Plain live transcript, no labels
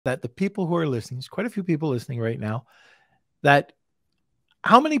that the people who are listening, there's quite a few people listening right now, that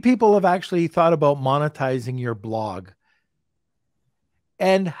how many people have actually thought about monetizing your blog?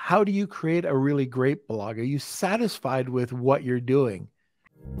 And how do you create a really great blog? Are you satisfied with what you're doing?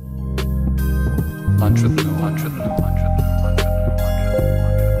 Lunch with Norm.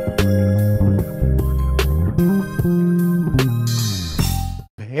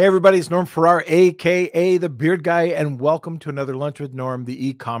 Hey everybody, it's Norm Farrar, aka the Beard Guy, and welcome to another Lunch with Norm, the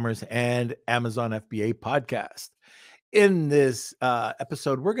e-commerce and Amazon FBA podcast. In this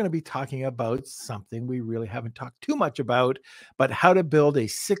episode, we're going to be talking about something we really haven't talked too much about, but how to build a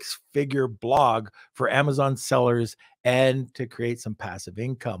six-figure blog for Amazon sellers and to create some passive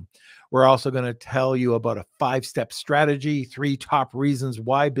income. We're also going to tell you about a 5-step strategy, 3 top reasons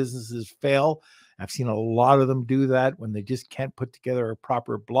why businesses fail. I've seen a lot of them do that when they just can't put together a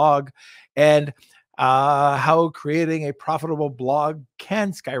proper blog, and how creating a profitable blog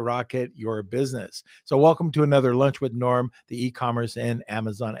can skyrocket your business. So welcome to another Lunch with Norm, the e-commerce and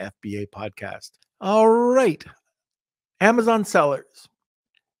Amazon FBA podcast. All right, Amazon sellers,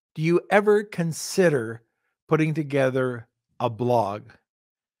 do you ever consider putting together a blog?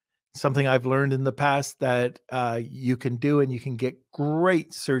 Something I've learned in the past that you can do, and you can get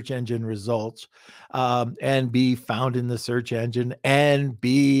great search engine results and be found in the search engine and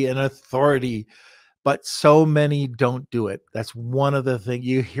be an authority. But so many don't do it. That's one of the things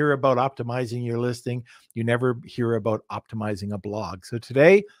you hear about optimizing your listing. You never hear about optimizing a blog. So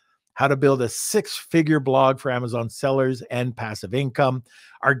today, how to build a 6-figure blog for Amazon sellers and passive income.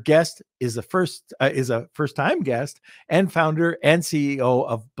 Our guest is a first-time guest and founder and CEO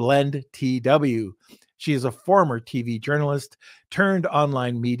of Blend TW. She is a former TV journalist turned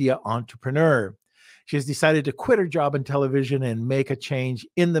online media entrepreneur. She has decided to quit her job in television and make a change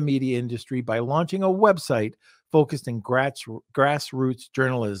in the media industry by launching a website focused in grassroots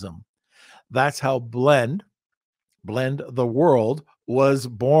journalism. That's how Blend the World was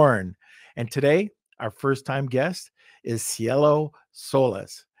born. And today, our first-time guest is Cielo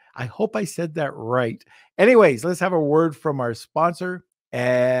Solis. I hope I said that right. Anyways, let's have a word from our sponsor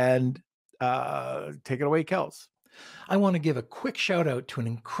and take it away, Kelsey. I want to give a quick shout out to an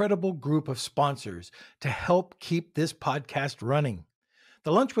incredible group of sponsors to help keep this podcast running.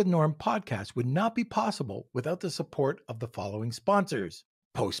 The Lunch with Norm podcast would not be possible without the support of the following sponsors: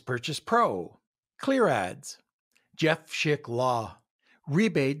 Post Purchase Pro, Clear Ads, Jeff Schick Law,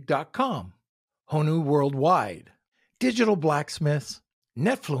 Rebate.com, Honu Worldwide, Digital Blacksmiths,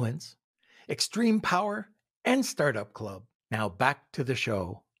 Netfluence, Extreme Power, and Startup Club. Now back to the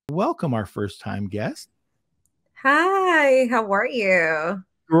show. Welcome our first-time guest. Hi, how are you?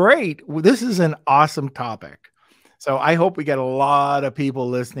 Great. Well, this is an awesome topic. So I hope we get a lot of people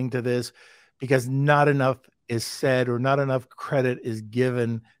listening to this, because not enough is said or not enough credit is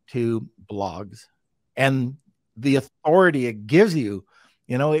given to blogs and the authority it gives you.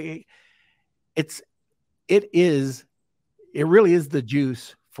 You know, it really is the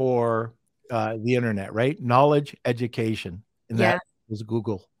juice for the internet, right? Knowledge, education, and that is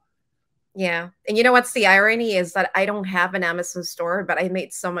Google. Yeah. And you know what's the irony is that I don't have an Amazon store, but I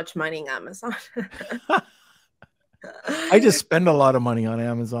made so much money in Amazon. I just spend a lot of money on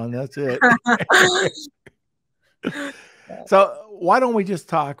Amazon. That's it. So why don't we just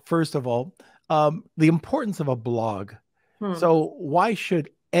talk, first of all, the importance of a blog. So why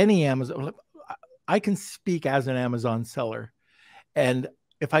should any Amazon, I can speak as an Amazon seller, and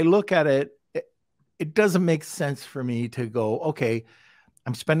if I look at it, it doesn't make sense for me to go, okay,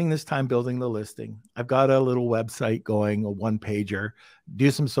 I'm spending this time building the listing. I've got a little website going, a one-pager,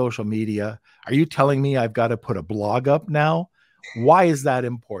 do some social media. Are you telling me I've got to put a blog up now? Why is that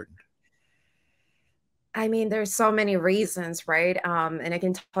important? I mean, there's so many reasons, right? And I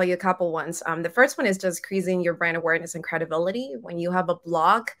can tell you a couple ones. The first one is just increasing your brand awareness and credibility when you have a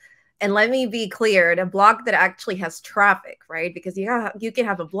blog. And let me be clear, a blog that actually has traffic, right? Because you can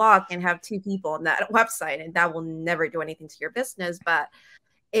have a blog and have 2 people on that website, and that will never do anything to your business. But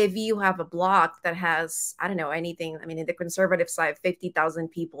if you have a blog that has, I don't know, anything, I mean, in the conservative side, 50,000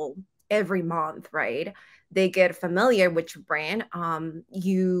 people every month, right? They get familiar with your brand.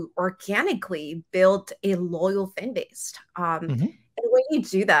 You organically build a loyal fan base. And when you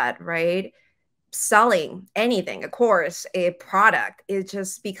do that, right? Selling anything, a course, a product, it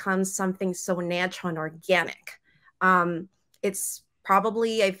just becomes something so natural and organic. It's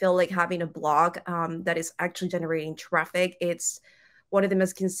probably, I feel like, having a blog that is actually generating traffic. It's one of the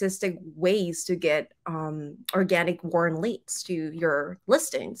most consistent ways to get organic warm leads to your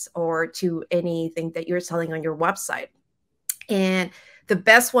listings or to anything that you're selling on your website. And the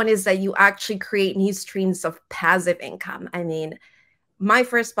best one is that you actually create new streams of passive income. I mean, my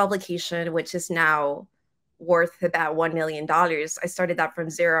first publication, which is now worth about $1 million, I started that from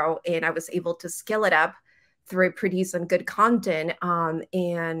zero, and I was able to scale it up through producing good content,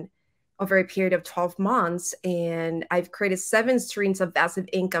 and over a period of 12 months. And I've created 7 streams of passive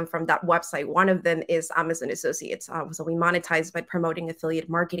income from that website. One of them is Amazon Associates. So we monetize by promoting affiliate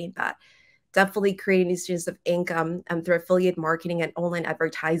marketing, but definitely creating these streams of income through affiliate marketing and online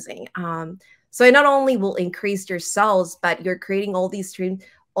advertising. So it not only will increase your sales, but you're creating all these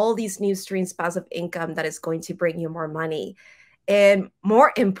new streams passive income that is going to bring you more money. And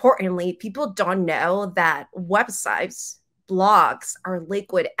more importantly, people don't know that websites, blogs are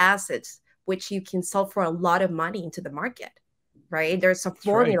liquid assets, which you can sell for a lot of money into the market, right? There's a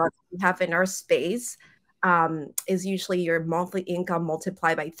formula we have in our space, is usually your monthly income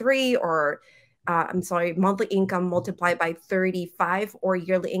multiplied by 3, or monthly income multiplied by 35, or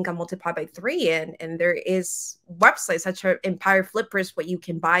yearly income multiplied by 3. And there is websites such as Empire Flippers where you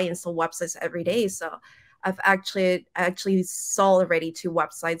can buy and sell websites every day. So I've actually sold already 2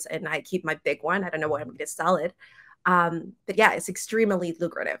 websites, and I keep my big one. I don't know what I'm going to sell it. But yeah, it's extremely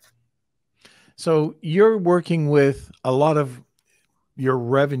lucrative. So you're working with a lot of your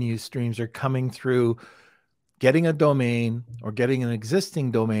revenue streams are coming through getting a domain or getting an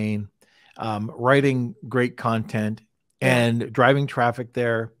existing domain, writing great content and driving traffic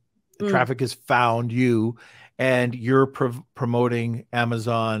there. The traffic has found you, and you're promoting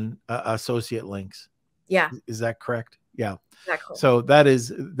Amazon associate links. Yeah. Is that correct? Yeah. Exactly. So that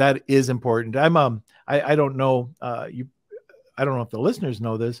is important. I don't know, I don't know if the listeners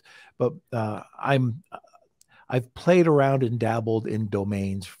know this, but I've played around and dabbled in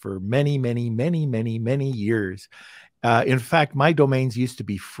domains for many years. In fact, my domains used to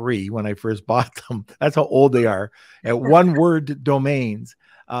be free when I first bought them. That's how old they are, at one word domains.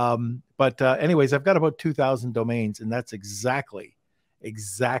 But anyways, I've got about 2,000 domains, and that's exactly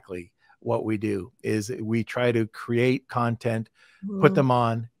what we do. Is we try to create content, put them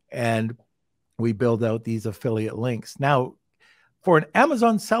on, and we build out these affiliate links. Now, for an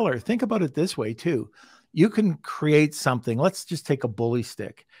Amazon seller, think about it this way too. You can create something. Let's just take a bully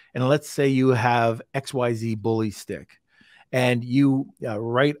stick, and let's say you have XYZ bully stick, and you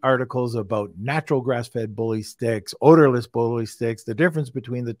write articles about natural grass-fed bully sticks, odorless bully sticks, the difference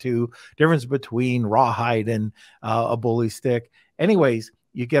between the two, difference between rawhide and a bully stick. Anyways,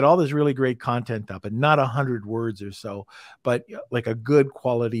 you get all this really great content up, and not 100 words or so, but like a good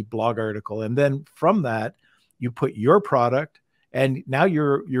quality blog article. And then from that, you put your product, and now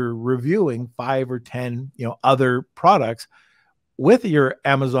you're reviewing 5 or 10 other products with your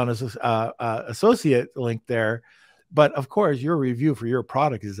Amazon associate link there. But of course, your review for your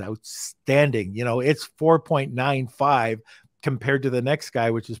product is outstanding. It's 4.95 compared to the next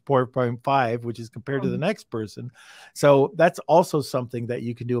guy, which is 4.5, which is compared to the next person. So that's also something that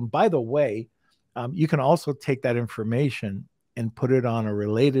you can do. And by the way, you can also take that information and put it on a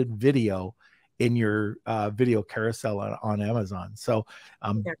related video in your video carousel on Amazon. So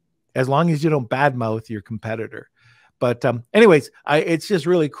as long as you don't badmouth your competitor. But anyways, it's just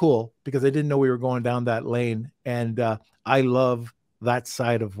really cool because I didn't know we were going down that lane. And I love that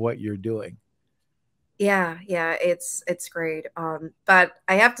side of what you're doing. Yeah, it's great. But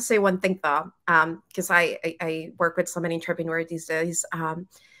I have to say one thing though, because I work with so many entrepreneurs these days.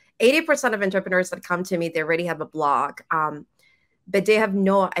 80% of entrepreneurs that come to me, they already have a blog, but they have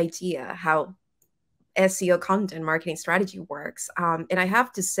no idea how SEO, content marketing strategy works. And I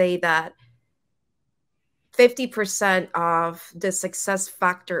have to say that 50% of the success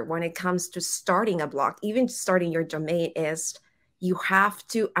factor when it comes to starting a blog, even starting your domain, is you have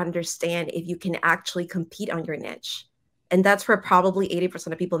to understand if you can actually compete on your niche. And that's where probably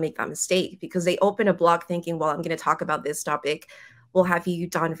 80% of people make that mistake, because they open a blog thinking, well, I'm going to talk about this topic. Well, have you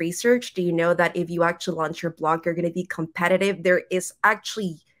done research? Do you know that if you actually launch your blog, you're going to be competitive? There is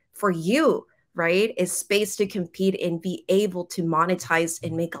actually, for you, right, is space to compete and be able to monetize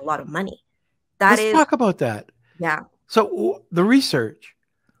and make a lot of money. Let's talk about that. Yeah. So the research,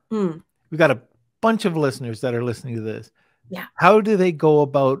 we've got a bunch of listeners that are listening to this. Yeah. How do they go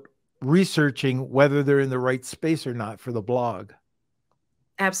about researching whether they're in the right space or not for the blog?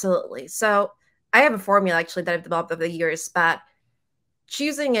 Absolutely. So I have a formula actually that I've developed over the years, but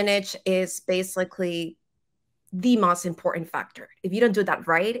choosing a niche is basically the most important factor. If you don't do that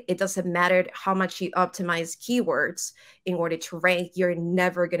right, it doesn't matter how much you optimize keywords in order to rank, you're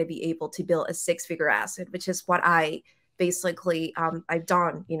never going to be able to build a 6-figure asset, which is what I basically I've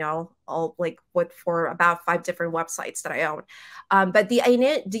done, for about 5 different websites that I own. But the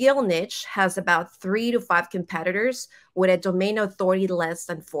ideal niche has about 3 to 5 competitors with a domain authority less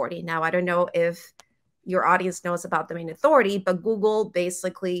than 40. Now, I don't know if your audience knows about domain authority, but Google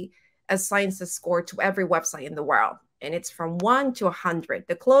basically assigns a score to every website in the world. And it's from 1 to 100.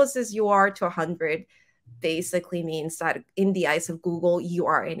 The closest you are to 100 basically means that in the eyes of Google, you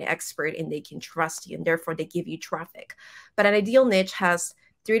are an expert and they can trust you, and therefore they give you traffic. But an ideal niche has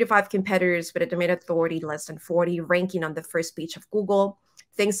 3 to 5 competitors with a domain authority less than 40, ranking on the first page of Google.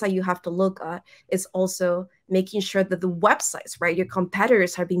 Things that you have to look at is also making sure that the websites, right, your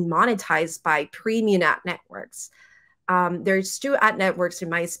competitors are being monetized by premium ad networks. There's 2 ad networks in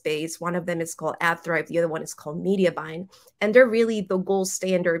my space. One of them is called AdThrive. The other one is called Mediavine. And they're really the gold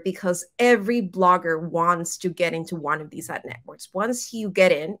standard because every blogger wants to get into one of these ad networks. Once you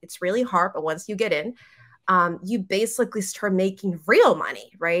get in, it's really hard, but once you get in, you basically start making real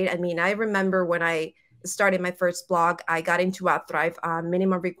money, right? I mean, I remember when I started my first blog, I got into AdThrive.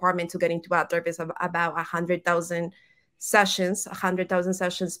 Minimum requirement to get into AdThrive is about 100,000 sessions, 100,000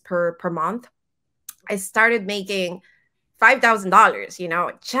 sessions per month. I started making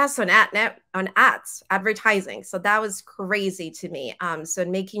 $5,000, just on ads, advertising. So that was crazy to me. So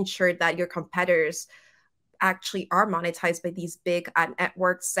making sure that your competitors actually are monetized by these big ad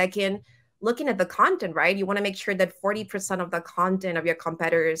networks. Second, looking at the content, right? You want to make sure that 40% of the content of your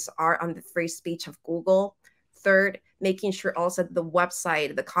competitors are on the first page of Google. Third, making sure also the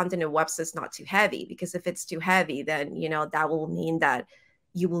website, the content of website is not too heavy, because if it's too heavy, then, that will mean that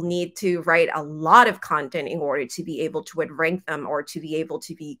you will need to write a lot of content in order to be able to rank them or to be able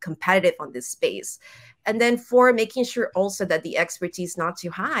to be competitive on this space. And then 4, making sure also that the expertise is not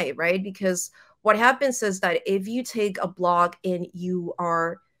too high, right? Because what happens is that if you take a blog and you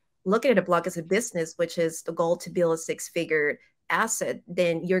are looking at a blog as a business, which is the goal to build a 6-figure asset,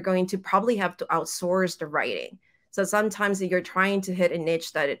 then you're going to probably have to outsource the writing. So sometimes you're trying to hit a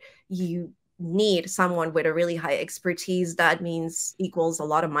niche that you need someone with a really high expertise, that means equals a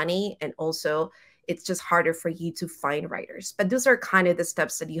lot of money, and also it's just harder for you to find writers. But those are kind of the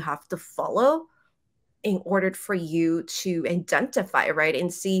steps that you have to follow in order for you to identify, right,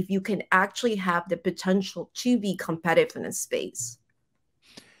 and see if you can actually have the potential to be competitive in a space.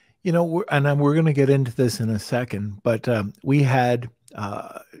 We're going to get into this in a second, but we had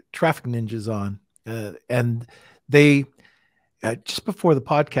Traffic Ninjas on, and they just before the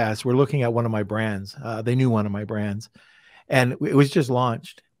podcast, we're looking at one of my brands. They knew one of my brands, and it was just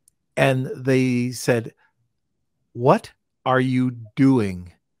launched. And they said, "What are you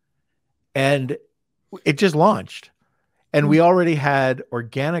doing?" And it just launched. And we already had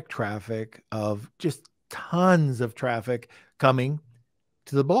organic traffic of just tons of traffic coming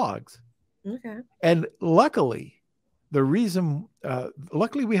to the blogs. Okay. And luckily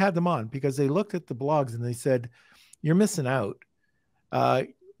we had them on because they looked at the blogs and they said, "You're missing out.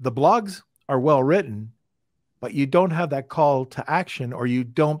 The blogs are well written, but you don't have that call to action, or you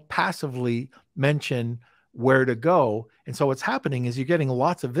don't passively mention where to go. And so what's happening is you're getting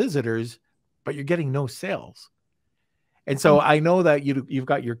lots of visitors, but you're getting no sales." And so I know that you've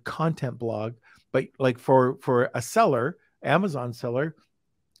got your content blog, but like for a seller, Amazon seller,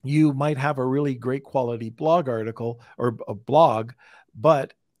 you might have a really great quality blog article or a blog,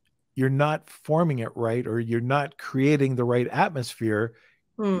 but you're not forming it right, or you're not creating the right atmosphere.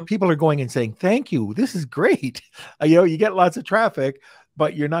 People are going and saying, "Thank you, this is great." You get lots of traffic,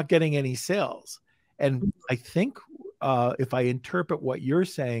 but you're not getting any sales. And I think if I interpret what you're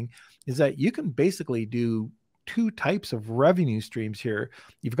saying, is that you can basically do 2 types of revenue streams here.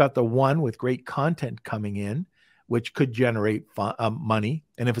 You've got the one with great content coming in, which could generate money.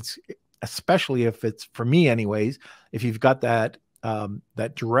 And especially if it's, for me anyways, if you've got that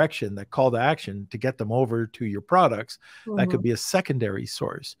direction, that call to action to get them over to your products, that could be a secondary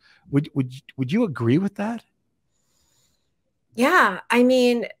source. Would you agree with that? Yeah, I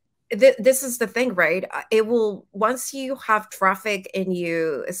mean, this is the thing, right? It will, once you have traffic and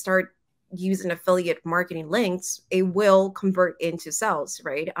you start using affiliate marketing links, it will convert into sales,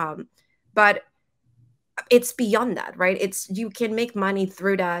 right? But it's beyond that, right? You can make money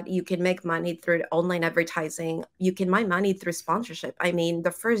through that. You can make money through online advertising. You can make money through sponsorship. I mean,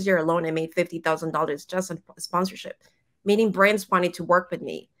 the first year alone, I made $50,000 just on sponsorship, meaning brands wanted to work with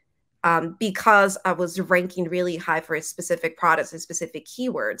me because I was ranking really high for specific products and specific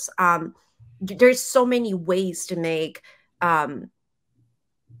keywords. There's so many ways to make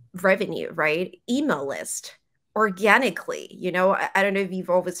revenue, right? Email list organically. I don't know if you've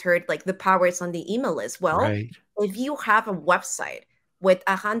always heard like the power is on the email list. Well, right. If you have a website with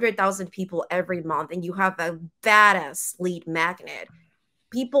 100,000 people every month and you have a badass lead magnet,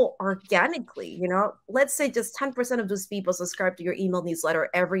 people organically, let's say just 10% of those people subscribe to your email newsletter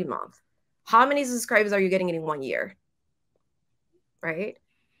every month. How many subscribers are you getting in 1 year? Right?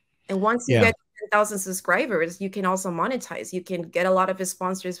 And once you get 10,000 subscribers, you can also monetize. You can get a lot of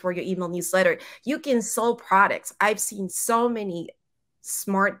sponsors for your email newsletter. You can sell products. I've seen so many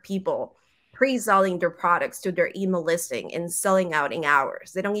smart people pre-selling their products to their email listing and selling out in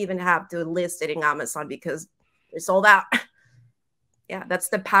hours. They don't even have to list it in Amazon because they're sold out. Yeah, that's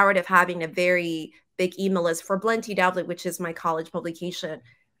the power of having a very big email list. For Blend TW, which is my college publication,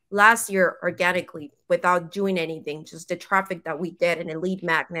 last year organically, without doing anything, just the traffic that we did in a lead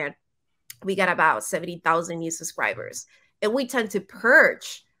magnet, we got about 70,000 new subscribers. And we tend to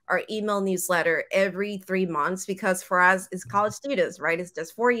purge our email newsletter every 3 months because for us, it's college students, right? It's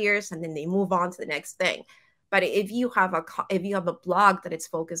just 4 years and then they move on to the next thing. But if you have a blog that it's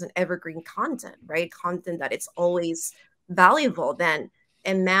focused on evergreen content, right? Content that it's always valuable, then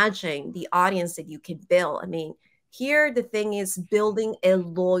imagine the audience that you can build. I mean, here the thing is building a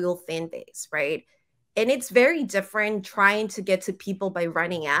loyal fan base, right? And it's very different trying to get to people by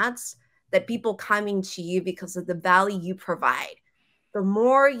running ads that people coming to you because of the value you provide. The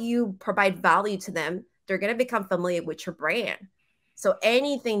more you provide value to them, they're going to become familiar with your brand. So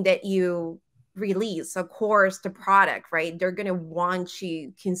anything that you release, a course, the product, right? They're going to want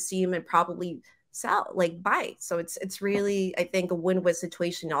to consume and probably sell, like buy. So it's really, I think, a win-win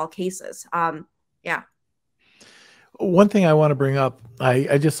situation in all cases. Yeah. One thing I want to bring up,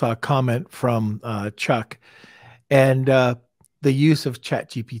 I just saw a comment from Chuck, and the use of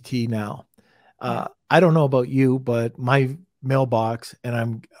ChatGPT now. I don't know about you, but my mailbox,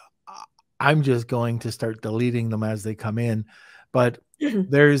 and I'm just going to start deleting them as they come in. But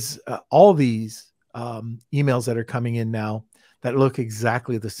there's all these emails that are coming in now that look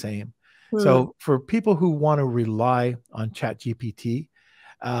exactly the same. So for people who want to rely on ChatGPT,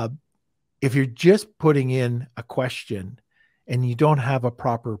 if you're just putting in a question and you don't have a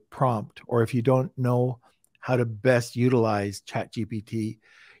proper prompt, or if you don't know how to best utilize ChatGPT,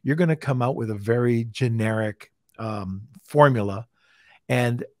 you're going to come out with a very generic formula,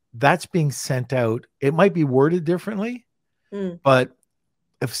 and that's being sent out. It might be worded differently, but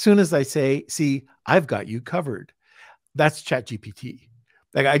as soon as I say, see, I've got you covered, that's ChatGPT.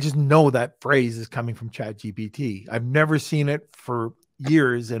 Like, I just know that phrase is coming from ChatGPT. I've never seen it for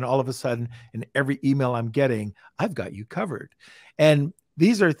years, and all of a sudden, in every email I'm getting, I've got you covered. And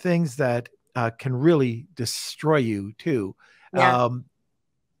these are things that can really destroy you too. Yeah.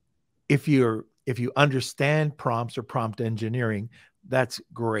 If you understand prompts or prompt engineering, that's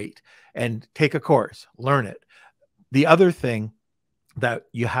great. And take a course, learn it. The other thing that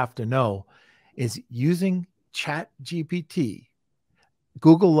you have to know is using ChatGPT.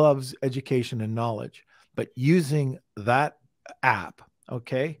 Google loves education and knowledge, but using that app,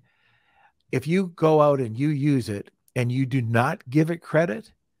 okay? If you go out and you use it and you do not give it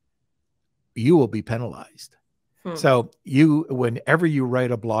credit, you will be penalized. So whenever you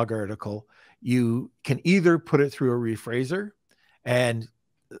write a blog article, you can either put it through a rephraser and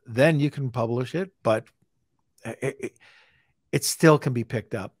then you can publish it, but it still can be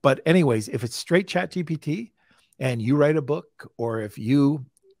picked up. But anyways, if it's straight ChatGPT and you write a book, or if you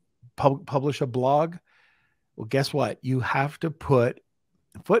publish a blog, well, guess what? You have to put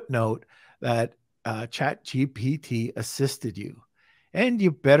a footnote that ChatGPT assisted you, and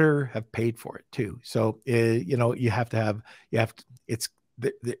you better have paid for it too. So you have to it's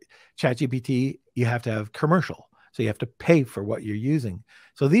the ChatGPT. You have to have commercial, so you have to pay for what you're using.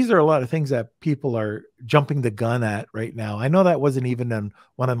 So these are a lot of things that people are jumping the gun at right now. I know that wasn't even on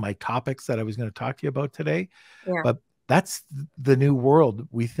one of my topics that I was going to talk to you about today, but that's the new world.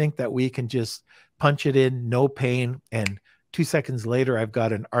 We think that we can just punch it in, no pain, and 2 seconds later, I've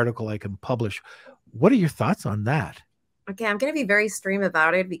got an article I can publish. What are your thoughts on that? Okay, I'm going to be very extreme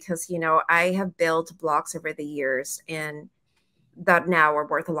about it because, I have built blogs over the years and that now are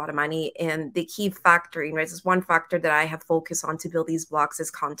worth a lot of money. And the key factor, right, this one factor that I have focused on to build these blogs is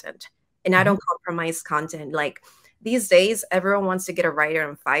content. And I don't compromise content. Like these days, everyone wants to get a writer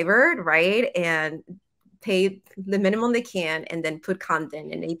on Fiverr, right? And pay the minimum they can and then put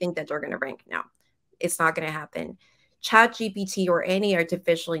content, and they think that they're going to rank. No, it's not going to happen. ChatGPT or any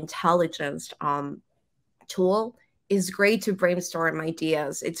artificial intelligence tool is great to brainstorm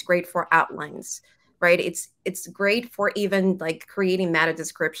ideas. It's great for outlines, right? It's great for even like creating meta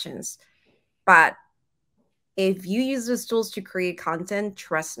descriptions. But if you use those tools to create content,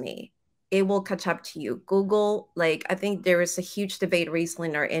 trust me, it will catch up to you. Google, like, I think there is a huge debate recently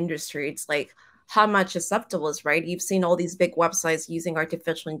in our industry. It's like how much acceptable is, right? You've seen all these big websites using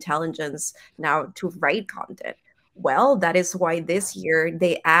artificial intelligence now to write content. Well, that is why this year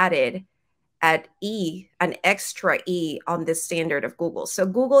they added an extra E on this standard of Google. So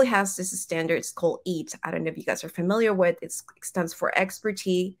Google has this standard, it's called EAT. I don't know if you guys are familiar with it. It stands for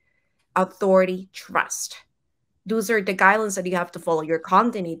expertise, authority, trust. Those are the guidelines that you have to follow. Your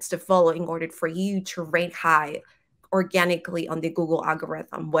content needs to follow in order for you to rank high organically on the Google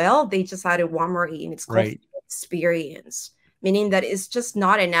algorithm. Well, they just added one more E, and it's called Right. experience, meaning that it's just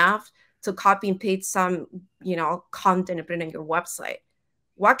not enough to copy and paste some, content and put it on your website.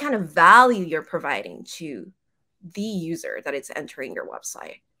 What kind of value you're providing to the user that is entering your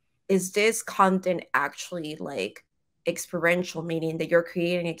website? Is this content actually like experiential, meaning that you're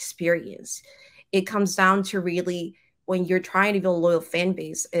creating experience? It comes down to really, when you're trying to build a loyal fan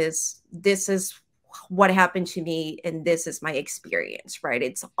base, is this is what happened to me and this is my experience, right?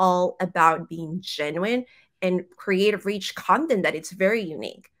 It's all about being genuine and creative rich content that it's very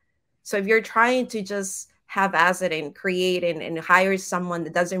unique. So if you're trying to just have asset and create and hire someone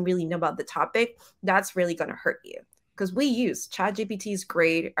that doesn't really know about the topic, that's really going to hurt you. Because we use ChatGPT is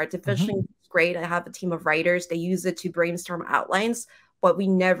great, artificial is great. I have a team of writers. They use it to brainstorm outlines, but we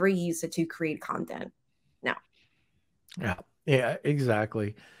never use it to create content. No. Yeah,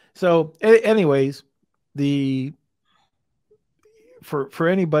 exactly. So anyways, for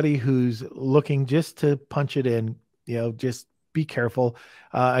anybody who's looking just to punch it in, just be careful.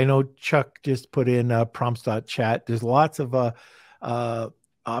 I know Chuck just put in prompts.chat. There's lots of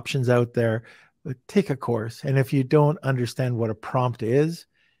options out there. But take a course. And if you don't understand what a prompt is,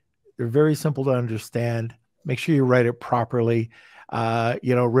 they're very simple to understand. Make sure you write it properly.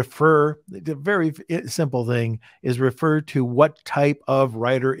 Refer, the very simple thing is refer to what type of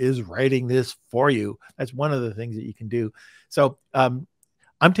writer is writing this for you. That's one of the things that you can do. So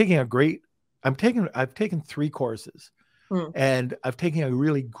I've taken 3 courses, and I've taken a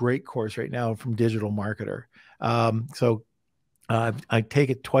really great course right now from Digital Marketer. So I take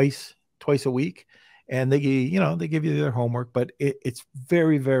it twice a week, and they give you their homework, but it's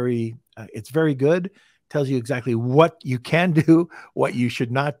very, very, it's very good. Tells you exactly what you can do, what you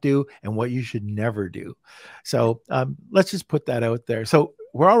should not do, and what you should never do. So let's just put that out there. So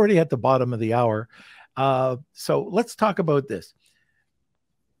we're already at the bottom of the hour. So let's talk about this.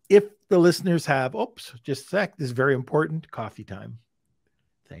 If the listeners have, just a sec, this is very important, coffee time.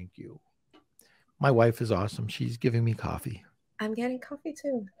 Thank you. My wife is awesome. She's giving me coffee. I'm getting coffee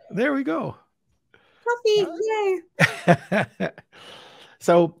too. There we go. Coffee, yay.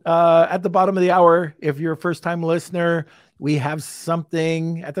 So at the bottom of the hour, if you're a first-time listener, we have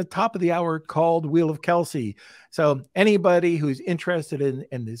something at the top of the hour called Wheel of Kelsey. So anybody who's interested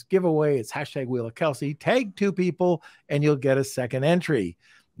in this giveaway, it's hashtag Wheel of Kelsey. Tag 2 people and you'll get a second entry.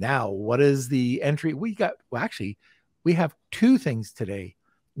 Now, what is the entry? We have 2 things today.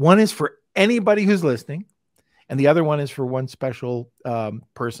 One is for anybody who's listening, and the other one is for one special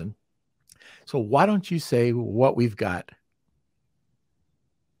person. So why don't you say what we've got?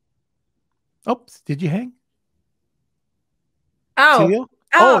 Oops, did you hang? Oh,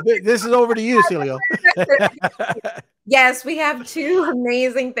 Celio? This is over to you, Celio. Yes, we have 2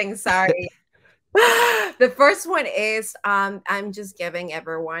 amazing things. Sorry. The first one is I'm just giving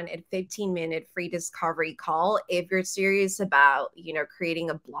everyone a 15-minute free discovery call. If you're serious about,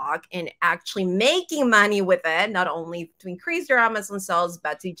 creating a blog and actually making money with it, not only to increase your Amazon sales,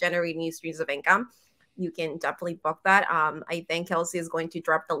 but to generate new streams of income, you can definitely book that. I think Kelsey is going to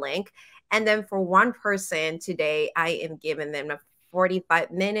drop the link. And then for one person today, I am giving them a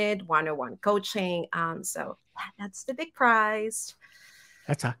 45-minute one-on-one coaching. So that's the big prize.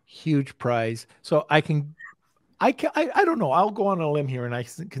 That's a huge prize. So I don't know. I'll go on a limb here and I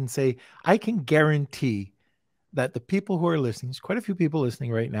can say, I can guarantee that the people who are listening, there's quite a few people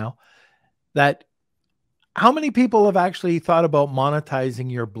listening right now, that how many people have actually thought about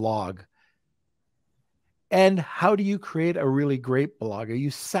monetizing your blog? And how do you create a really great blog? Are you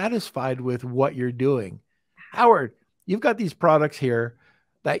satisfied with what you're doing? Howard, you've got these products here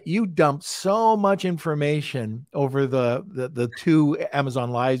that you dump so much information over the 2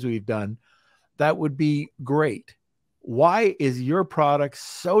 Amazon Lives we've done. That would be great. Why is your product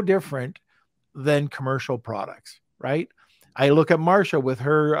so different than commercial products, right? I look at Marsha with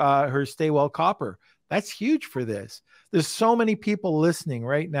her Stay Well Copper. That's huge for this. There's so many people listening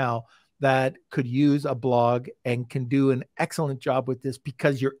right now that could use a blog and can do an excellent job with this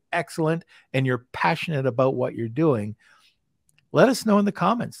because you're excellent and you're passionate about what you're doing. Let us know in the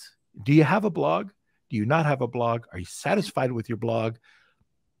comments. Do you have a blog? Do you not have a blog? Are you satisfied with your blog?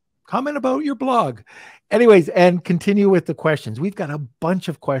 Comment about your blog. Anyways, and continue with the questions. We've got a bunch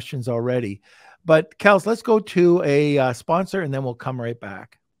of questions already. But Kels, let's go to a sponsor and then we'll come right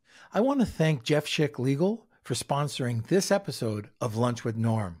back. I want to thank Jeff Schick Legal for sponsoring this episode of Lunch with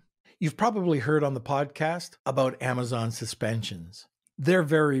Norm. You've probably heard on the podcast about Amazon suspensions. They're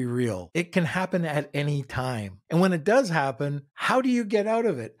very real. It can happen at any time. And when it does happen, how do you get out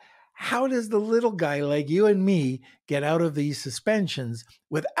of it? How does the little guy like you and me get out of these suspensions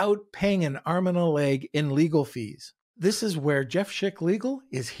without paying an arm and a leg in legal fees? This is where Jeff Schick Legal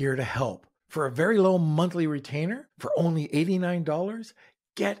is here to help. For a very low monthly retainer, for only $89,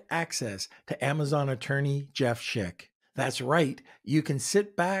 get access to Amazon attorney Jeff Schick. That's right. You can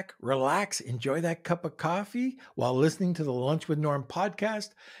sit back, relax, enjoy that cup of coffee while listening to the Lunch with Norm podcast,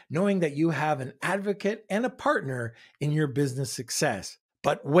 knowing that you have an advocate and a partner in your business success.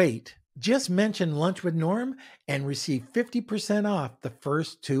 But wait, just mention Lunch with Norm and receive 50% off the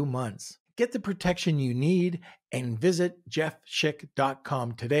first 2 months. Get the protection you need and visit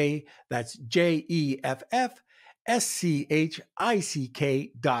jeffschick.com today. That's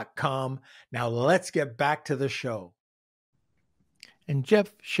JEFFSCHICK.com. Now let's get back to the show. And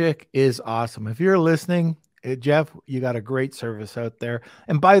Jeff Schick is awesome. If you're listening, Jeff, you got a great service out there.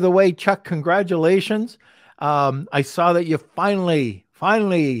 And by the way, Chuck, congratulations. I saw that you finally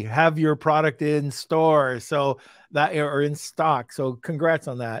have your product in store, so that or in stock. So congrats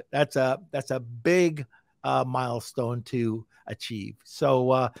on that. That's a big milestone to achieve.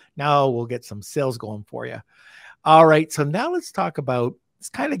 So now we'll get some sales going for you. All right. So now let's talk about, let's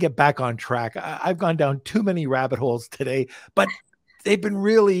kind of get back on track. I've gone down too many rabbit holes today, but they've been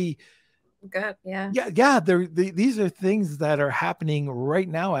really good. Yeah. These are things that are happening right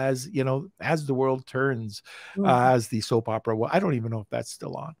now, as you know, as the world turns, as the soap opera. Well, I don't even know if that's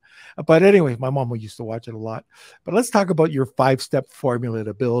still on, but anyway, my mom used to watch it a lot. But let's talk about your 5-step formula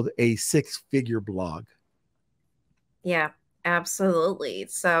to build a 6-figure blog. Yeah, absolutely.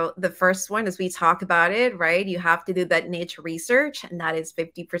 So the first one is, we talk about it, right? You have to do that niche research, and that is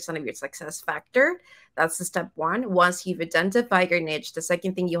 50% of your success factor. That's the step one. Once you've identified your niche, the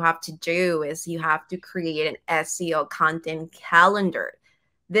second thing you have to do is you have to create an SEO content calendar.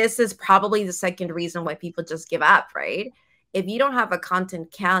 This is probably the second reason why people just give up, right? If you don't have a content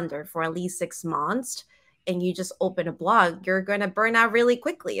calendar for at least 6 months and you just open a blog, you're going to burn out really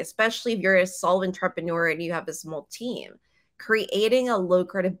quickly, especially if you're a sole entrepreneur and you have a small team. Creating a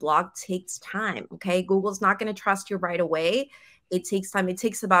lucrative blog takes time, okay? Google's not going to trust you right away. It takes time. It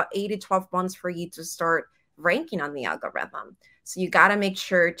takes about 8 to 12 months for you to start ranking on the algorithm. So you got to make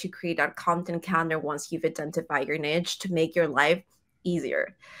sure to create a content calendar once you've identified your niche to make your life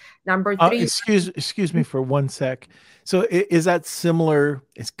easier. Number 3. Excuse me for 1 sec. So is that similar?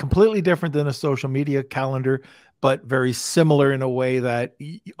 It's completely different than a social media calendar, but very similar in a way that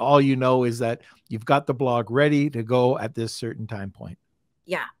all you know is that you've got the blog ready to go at this certain time point.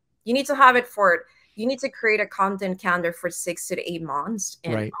 Yeah. You need to have it you need to create a content calendar for 6 to 8 months.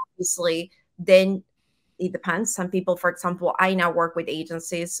 And obviously then it depends. Some people, for example, I now work with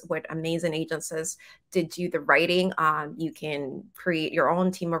agencies, with amazing agencies to do the writing. You can create your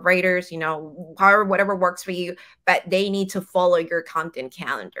own team of writers, you know, however, whatever works for you, but they need to follow your content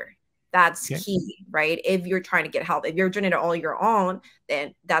calendar. That's key, right? If you're trying to get help, if you're doing it all your own,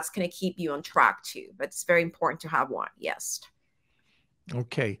 then that's going to keep you on track too. But it's very important to have one. Yes.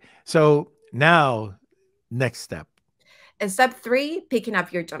 Okay. So now next step. And step 3, picking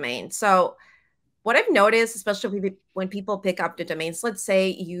up your domain. So what I've noticed, especially when people pick up the domains, let's say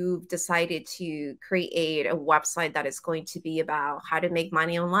you've decided to create a website that is going to be about how to make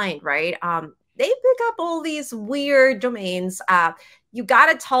money online, right? They pick up all these weird domains. You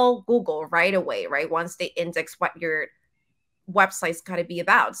got to tell Google right away, right? Once they index what your website's got to be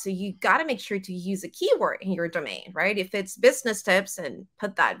about. So you got to make sure to use a keyword in your domain, right? If it's business tips, and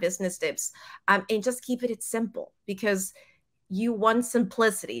put that business tips, and just keep it simple, because you want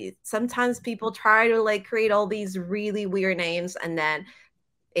simplicity. Sometimes people try to like create all these really weird names, and then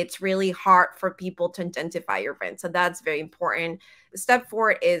it's really hard for people to identify your brand. So that's very important. Step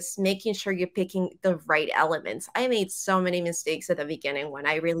 4 is making sure you're picking the right elements. I made so many mistakes at the beginning when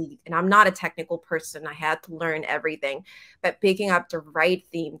and I'm not a technical person. I had to learn everything, but picking up the right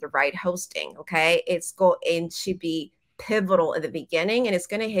theme, the right hosting, okay? It's going to be pivotal at the beginning, and it's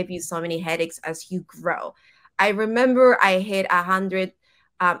going to give you so many headaches as you grow. I remember I hit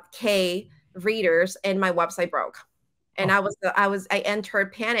 100K readers and my website broke. And I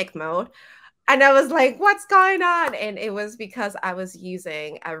entered panic mode, and I was like, what's going on? And it was because I was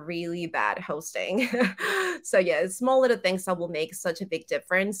using a really bad hosting. So yeah, small little things that will make such a big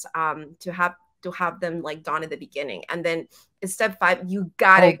difference to have them like done at the beginning. And then step 5, you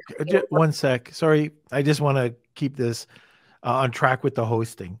gotta 1 sec. Sorry. I just want to keep this on track with the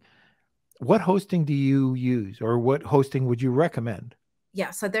hosting. What hosting do you use, or what hosting would you recommend?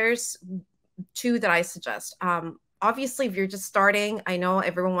 Yeah, so there's 2 that I suggest. Obviously, if you're just starting, I know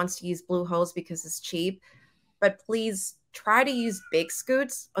everyone wants to use Bluehost because it's cheap, but please try to use Big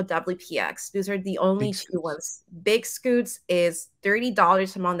Scoots or WPX. Those are the only two ones. Big Scoots is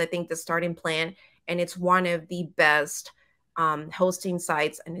 $30 a month, I think, the starting plan, and it's one of the best hosting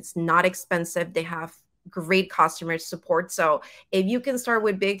sites, and it's not expensive. They have great customer support. So if you can start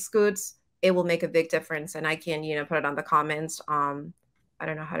with Big Scoots, it will make a big difference. And I can, put it on the comments. I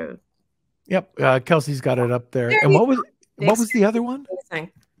don't know how to. Yep, Kelsey's got it up there. There And you what was the other one?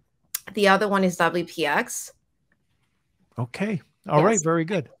 The other one is WPX. Okay. All right. Very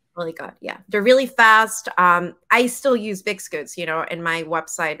good. Really good. Yeah. They're really fast. I still use Big Scoots, and my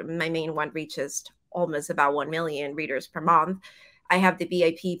website, my main one reaches almost about 1 million readers per month. I have the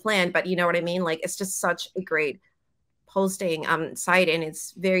VIP plan, but you know what I mean? Like, it's just such a great hosting site, and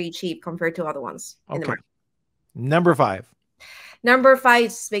it's very cheap compared to other ones in the market. Number 5. Number 5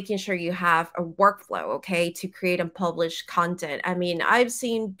 is making sure you have a workflow, okay, to create and publish content. I mean, I've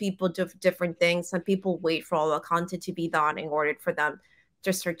seen people do different things. Some people wait for all the content to be done in order for them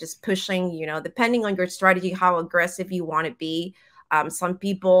to start just pushing, depending on your strategy, how aggressive you want to be. Some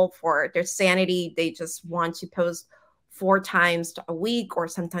people, for their sanity, they just want to post 4 times a week or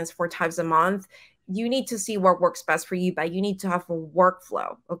sometimes 4 times a month. You need to see what works best for you, but you need to have a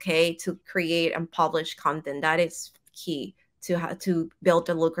workflow, okay, to create and publish content. That is key to build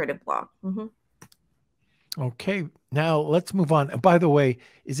a lucrative blog. Okay, now let's move on. And by the way,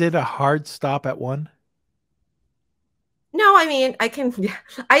 is it a hard stop at 1? No, I mean, I can.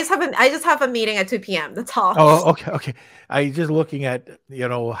 I just have a meeting at 2 p.m. That's all. Oh, okay. I just looking at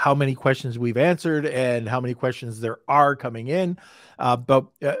how many questions we've answered and how many questions there are coming in. But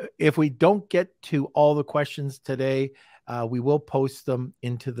if we don't get to all the questions today, we will post them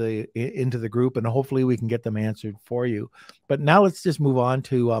into the group, and hopefully we can get them answered for you. But now let's just move on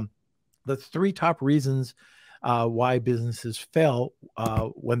to the 3 top reasons why businesses fail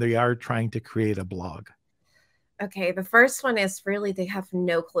when they are trying to create a blog. Okay, the first one is really they have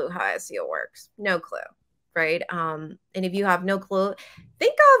no clue how SEO works. No clue, right? And if you have no clue,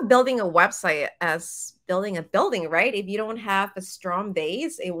 think of building a website as building a building, right? If you don't have a strong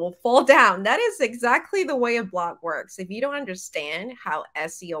base, it will fall down. That is exactly the way a blog works. If you don't understand how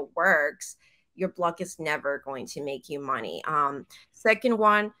SEO works, your blog is never going to make you money. Second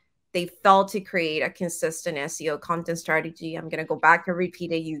one, they failed to create a consistent SEO content strategy. I'm going to go back and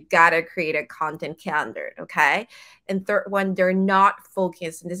repeat it. You got to create a content calendar, okay? And third one, they're not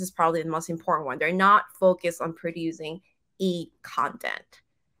focused, and this is probably the most important one, they're not focused on producing e-content.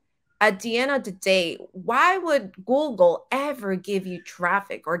 At the end of the day, why would Google ever give you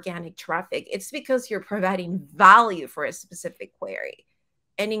traffic, organic traffic? It's because you're providing value for a specific query.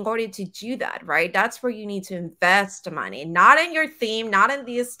 And in order to do that, right, that's where you need to invest the money, not in your theme, not in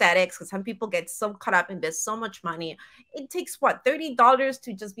the aesthetics, because some people get so caught up in this, so much money. It takes, what, $30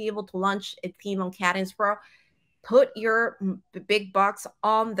 to just be able to launch a theme on Cadence Pro? Put your big bucks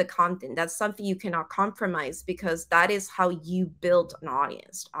on the content. That's something you cannot compromise, because that is how you build an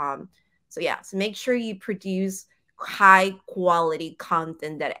audience. So make sure you produce high quality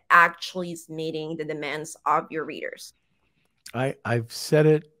content that actually is meeting the demands of your readers. I've said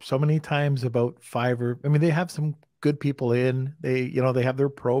it so many times about Fiverr. I mean, they have some good people in. They have their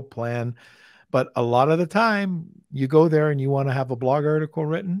pro plan, but a lot of the time you go there and you want to have a blog article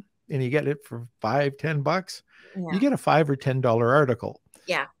written and you get it for $5-10. Yeah. You get a $5 or $10 article.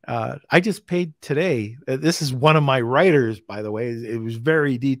 Yeah. I just paid today. This is one of my writers, by the way. It was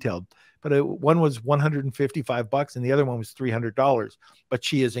very detailed, but one was $155 and the other one was $300. But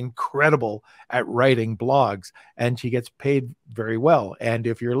she is incredible at writing blogs, and she gets paid very well. And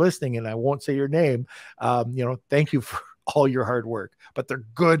if you're listening, and I won't say your name, thank you for all your hard work. But they're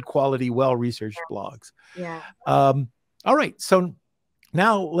good quality, well-researched blogs. Yeah. All right. So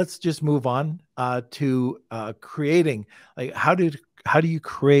now let's just move on to creating. Like, how do you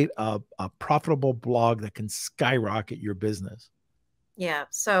create a profitable blog that can skyrocket your business? Yeah.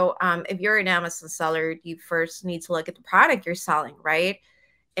 So if you're an Amazon seller, you first need to look at the product you're selling, right?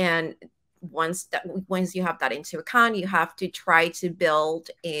 And once you have that into account, you have to try to build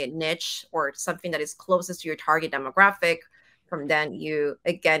a niche or something that is closest to your target demographic. From then, you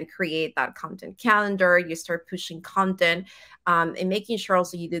again create that content calendar. You start pushing content, and making sure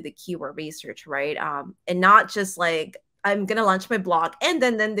also you do the keyword research, right? And not just like, I'm gonna launch my blog and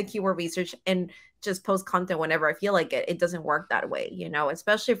then the keyword research and just post content whenever I feel like it. It doesn't work that way,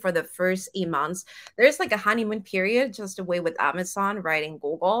 especially for the first 8 months. There's like a honeymoon period, just the way with Amazon, right, and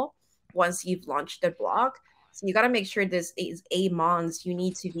Google, once you've launched the blog. So you got to make sure this is 8 months. You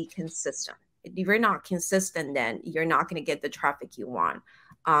need to be consistent. If you're not consistent, then you're not going to get the traffic you want.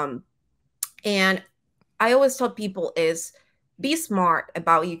 And I always tell people is be smart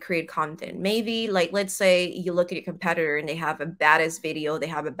about you create content. Maybe like, let's say you look at your competitor and they have a badass video, they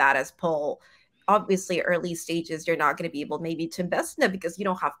have a badass poll. Obviously, early stages, you're not going to be able maybe to invest in it because you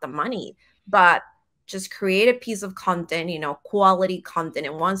don't have the money. But just create a piece of content, quality content.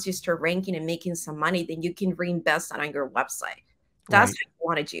 And once you start ranking and making some money, then you can reinvest that on your website. That's Right. how you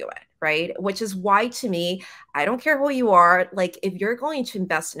want to do it, right? Which is why, to me, I don't care who you are. Like, if you're going to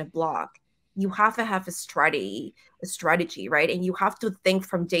invest in a blog, you have to have a strategy, right? And you have to think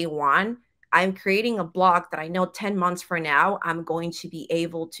from day one, I'm creating a blog that I know 10 months from now, I'm going to be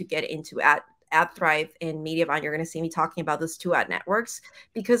able to get into AdThrive and Mediavine. You're going to see me talking about those two ad networks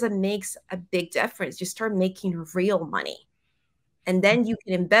because it makes a big difference. You start making real money. And then you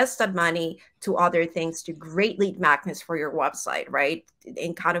can invest that money to other things, to great lead magnets for your website, right?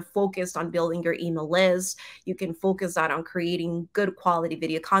 And kind of focus on building your email list. You can focus that on creating good quality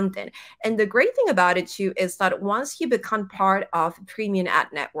video content. And the great thing about it too is that once you become part of a premium ad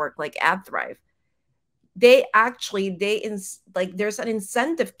network like AdThrive, there's an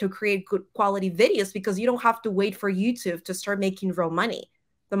incentive to create good quality videos because you don't have to wait for YouTube to start making real money.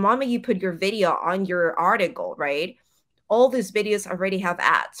 The moment you put your video on your article, right? All these videos already have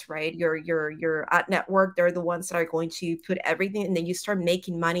ads, right? Your ad network, they're the ones that are going to put everything, and then you start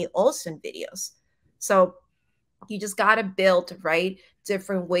making money also in videos. So you just got to build, right,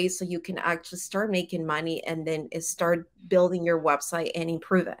 different ways so you can actually start making money and then start building your website and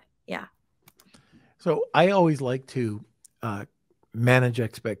improve it. Yeah. So I always like to manage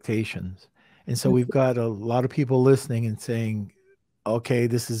expectations. And so we've got a lot of people listening and saying, okay,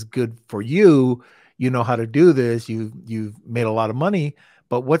 this is good for you. You know how to do this. You've made a lot of money,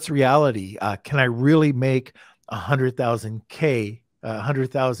 but what's reality? Can I really make 100,000 K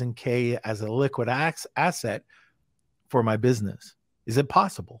as a liquid asset for my business? Is it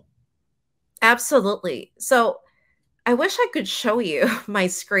possible? Absolutely. So I wish I could show you my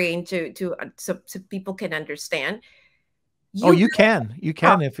screen so people can understand. Oh, You you can. You Oh,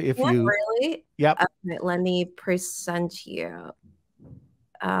 can if yeah, you. really? Yep. Okay, let me present you.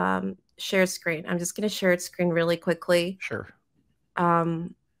 Share screen. I'm just going to share screen really quickly. Sure.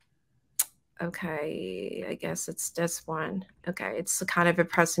 Um, okay, I guess it's this one. Okay, it's a kind of a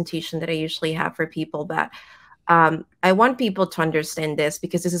presentation that I usually have for people, but I want people to understand this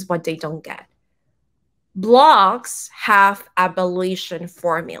because this is what they don't get. Blogs have a valuation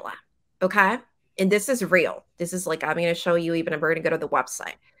formula, okay? And this is real. This is like, I'm going to show you even if we're going to go to the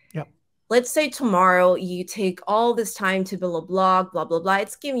website. Yep. Let's say tomorrow you take all this time to build a blog, blah, blah, blah.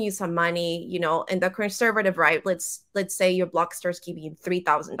 It's giving you some money, and the conservative, right? Let's say your blog starts giving you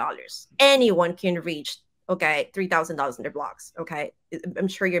 $3,000. Anyone can reach, okay, $3,000 in their blogs, okay? I'm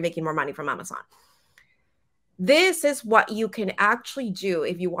sure you're making more money from Amazon. This is what you can actually do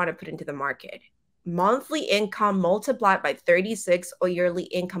if you want to put into the market. Monthly income multiplied by 36 or yearly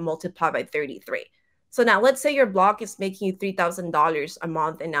income multiplied by 33. So now let's say your blog is making you $3,000 a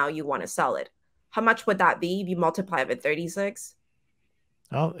month and now you want to sell it. How much would that be if you multiply it by 36?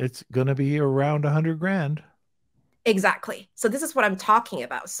 Oh, it's going to be around 100 grand. Exactly. So this is what I'm talking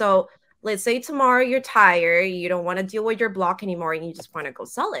about. So let's say tomorrow you're tired, you don't want to deal with your blog anymore, and you just want to go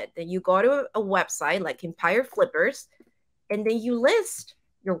sell it. Then you go to a website like Empire Flippers, and then you list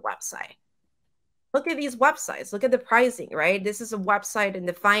your website. Look at these websites. Look at the pricing, right? This is a website in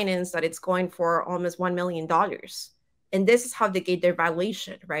the finance that it's going for almost $1 million. And this is how they get their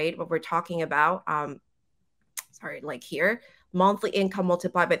valuation, right? What we're talking about. Like here, monthly income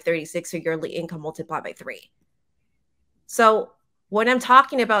multiplied by 36 or yearly income multiplied by 3. So when I'm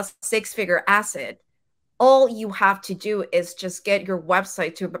talking about six-figure asset, all you have to do is just get your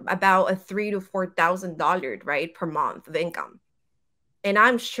website to about a $3,000 to $4,000, right, per month of income. And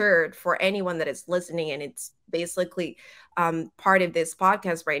I'm sure for anyone that is listening and it's basically part of this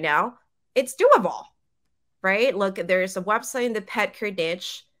podcast right now, it's doable, right? Look, there's a website in the pet care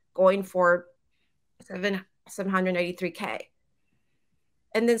niche going for 793K.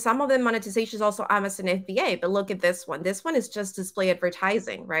 And then some of the monetization is also Amazon FBA. But look at this one. This one is just display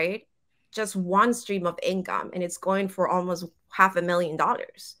advertising, right? Just one stream of income. And it's going for almost $500,000.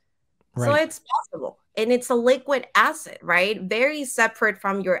 Right. So it's possible. And it's a liquid asset, right? Very separate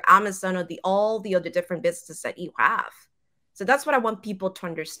from your Amazon or all the other different businesses that you have. So that's what I want people to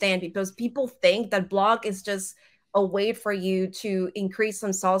understand, because people think that blog is just a way for you to increase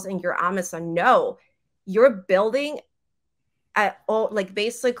some sales in your Amazon. No, you're building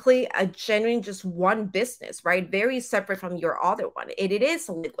basically a genuine just one business, right? Very separate from your other one. It is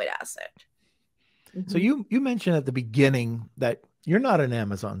a liquid asset. So you mentioned at the beginning that you're not an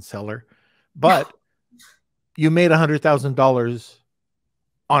Amazon seller, but you made $100,000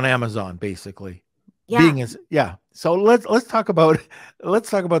 on Amazon, basically. Yeah, Yeah. So let's talk about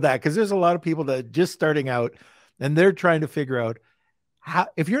that, because there's a lot of people that are just starting out and they're trying to figure out how,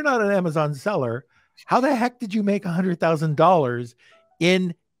 if you're not an Amazon seller, how the heck did you make $100,000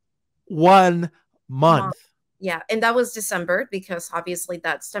 in 1 month? yeah, and that was December because obviously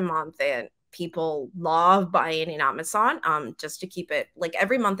that's the month that people love buying in Amazon. Just to keep it like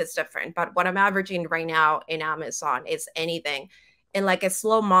every month is different, but what I'm averaging right now in Amazon is anything. And like a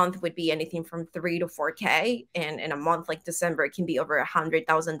slow month would be anything from 3 to 4K, and in a month like December, it can be over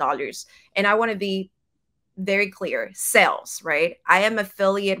 $100,000. And I want to be very clear, sales, right? I am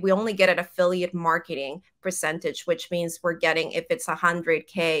affiliate. We only get an affiliate marketing percentage, which means we're getting, if it's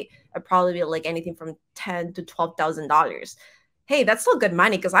 100K, it'd probably be like anything from $10,000 to $12,000. Hey, that's still good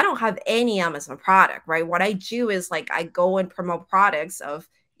money because I don't have any Amazon product, right? What I do is like I go and promote products of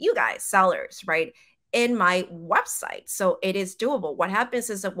you guys, sellers, right? In my website. So it is doable. What happens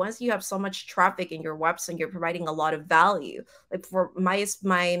is that once you have so much traffic in your website, you're providing a lot of value. Like for my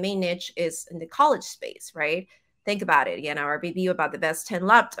main niche is in the college space, right? Think about it. You know, our review about the best 10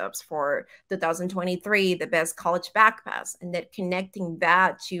 laptops for 2023, the best college backpacks, and then connecting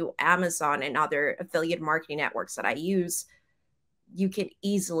that to Amazon and other affiliate marketing networks that I use, you can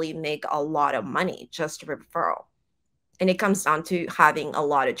easily make a lot of money just referral. And it comes down to having a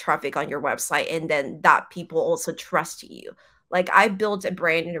lot of traffic on your website, and then that people also trust you. Like I built a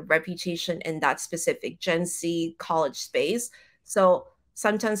brand and a reputation in that specific Gen Z college space. So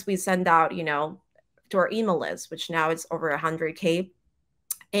sometimes we send out, you know, to our email list, which now it's over 100K,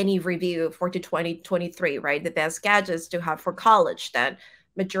 any review for to 2023, right? The best gadgets to have for college. Then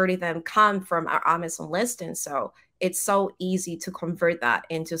majority of them come from our Amazon listing. So it's so easy to convert that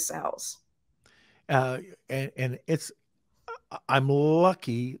into sales. And it's, I'm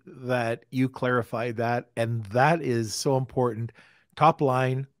lucky that you clarified that. And that is so important. Top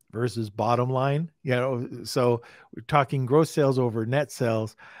line versus bottom line, so we're talking gross sales over net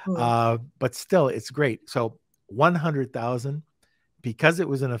sales, but still it's great. So 100,000, because it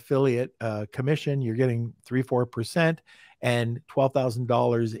was an affiliate commission, you're getting 3-4% and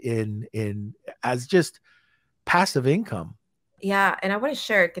 $12,000 in as just passive income. Yeah, and I want to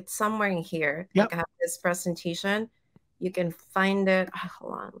share it. It's somewhere in here. Yeah. Like I have this presentation. You can find it.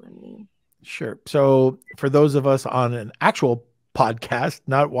 Hold on, let me. Sure. So for those of us on an actual podcast,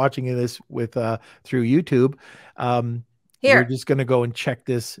 not watching this with through YouTube, you're Here. just going to go and check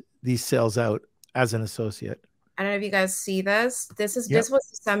these sales out as an associate. I don't know if you guys see this. This was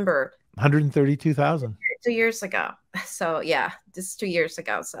December. 132,000. 2 years ago. So yeah, this is 2 years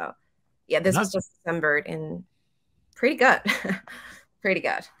ago. So yeah, this was just December, and pretty good. Pretty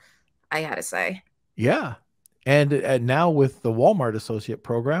good, I had to say. Yeah. And now with the Walmart associate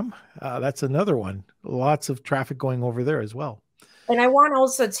program, that's another one. Lots of traffic going over there as well. And I want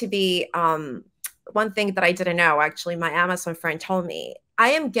also to be one thing that I didn't know, actually, my Amazon friend told me, I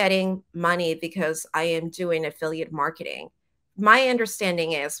am getting money because I am doing affiliate marketing. My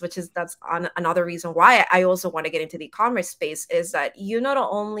understanding is, that's another reason why I also want to get into the e-commerce space, is that you not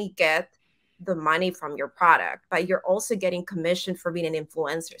only get the money from your product, but you're also getting commission for being an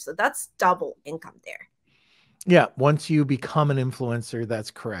influencer. So that's double income there. Yeah. Once you become an influencer,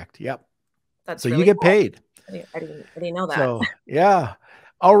 that's correct. Yep. That's so really you get cool. paid. I didn't know that. So yeah.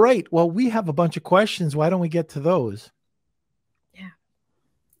 All right. Well, we have a bunch of questions. Why don't we get to those? Yeah.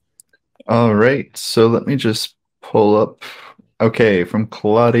 All right. So let me just pull up. Okay, from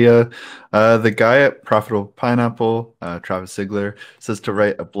Claudia, the guy at Profitable Pineapple, Travis Ziegler, says to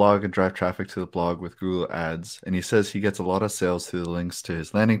write a blog and drive traffic to the blog with Google Ads. And he says he gets a lot of sales through the links to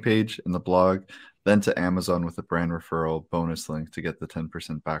his landing page and the blog, then to Amazon with a brand referral bonus link to get the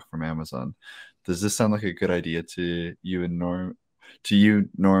 10% back from Amazon. Does this sound like a good idea to you and Norm,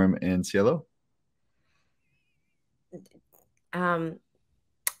 and Cielo?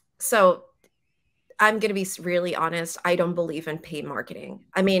 So I'm going to be really honest. I don't believe in paid marketing.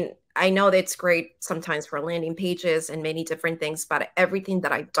 I mean, I know that it's great sometimes for landing pages and many different things, but everything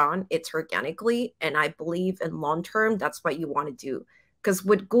that I've done, it's organically. And I believe in long term, that's what you want to do. Because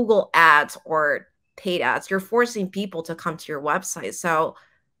with Google ads or paid ads, you're forcing people to come to your website. So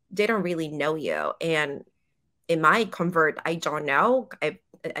they don't really know you. And it might convert. I don't know. But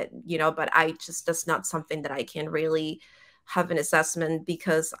that's not something that I can really have an assessment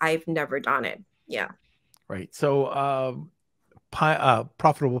because I've never done it. Yeah. Right. So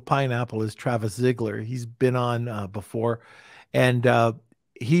Profitable Pineapple is Travis Ziegler. He's been on before, and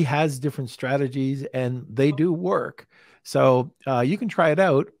he has different strategies, and they do work. So you can try it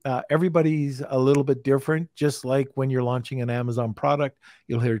out. Everybody's a little bit different. Just like when you're launching an Amazon product,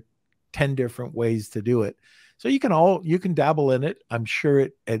 you'll hear 10 different ways to do it. So you can dabble in it. I'm sure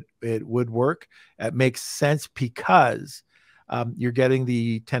it would work. It makes sense because you're getting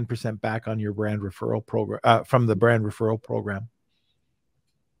the 10% back on your brand referral program from the brand referral program.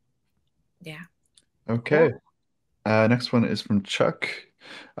 Yeah. Okay. Cool. Next one is from Chuck.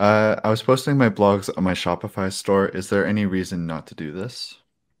 I was posting my blogs on my Shopify store. Is there any reason not to do this?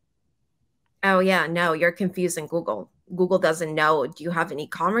 Oh yeah, no, you're confusing Google. Google doesn't know. Do you have an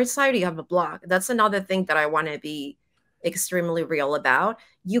e-commerce site or do you have a blog? That's another thing that I want to be extremely real about.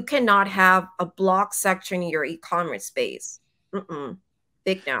 You cannot have a blog section in your e-commerce space.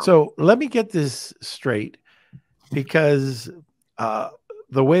 Big no. So let me get this straight, because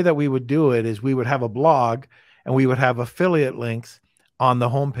the way that we would do it is we would have a blog and we would have affiliate links on the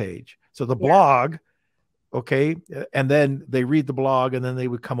homepage. So the blog, okay, and then they read the blog and then they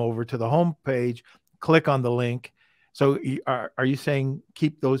would come over to the homepage, click on the link. So are you saying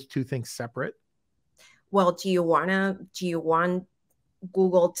keep those two things separate? Well, do you want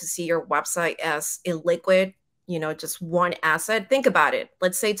Google to see your website as a liquid, just one asset? Think about it.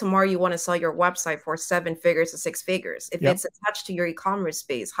 Let's say tomorrow you want to sell your website for 7 figures or 6 figures. If it's attached to your e-commerce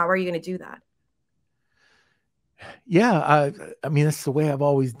space, how are you going to do that? Yeah, I mean, that's the way I've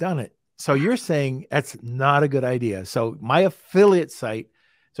always done it. So you're saying that's not a good idea. So my affiliate site,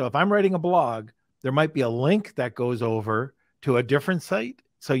 so if I'm writing a blog, there might be a link that goes over to a different site.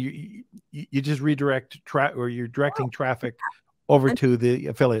 So you just redirect or you're directing traffic over to the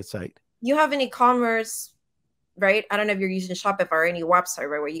affiliate site. You have an e-commerce, right? I don't know if you're using Shopify or any website,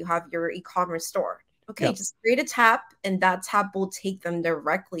 right, where you have your e-commerce store. Okay, just create a tab, and that tab will take them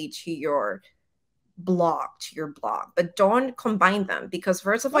directly to your blog, but don't combine them, because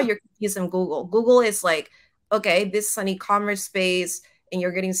first of all, you're confusing Google. Google is like, okay, this is an e-commerce space and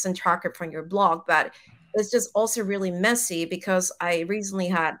you're getting some traffic from your blog, but it's just also really messy, because I recently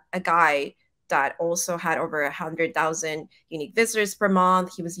had a guy that also had over 100,000 unique visitors per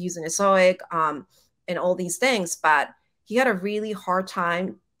month. He was using Ezoic and all these things, but he had a really hard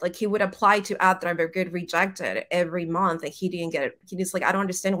time. Like, he would apply to AdThrive, get rejected every month, and he didn't get it. He just like, I don't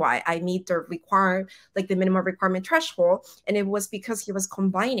understand why. I meet the the minimum requirement threshold. And it was because he was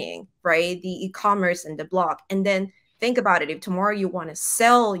combining, right, the e-commerce and the blog. And then think about it. If tomorrow you want to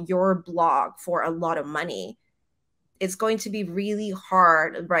sell your blog for a lot of money, it's going to be really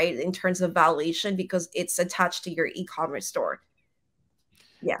hard, right, in terms of valuation, because it's attached to your e-commerce store.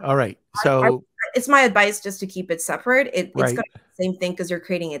 Yeah. All right. So it's my advice just to keep it separate. It's right. going to be the same thing, because you're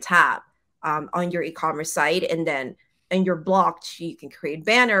creating a tab on your e-commerce site, and then in your blog, you can create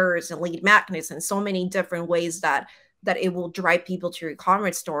banners and lead magnets and so many different ways that it will drive people to your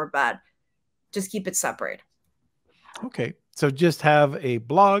e-commerce store, but just keep it separate. Okay. So just have a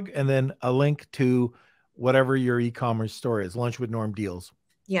blog and then a link to whatever your e-commerce store is. Lunch with Norm deals.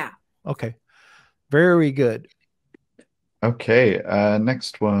 Yeah. Okay. Very good. Okay.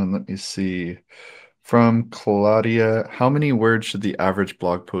 Next one. Let me see. From Claudia, how many words should the average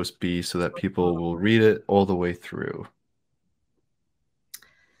blog post be so that people will read it all the way through?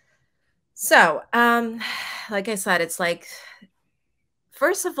 So, like I said, it's like,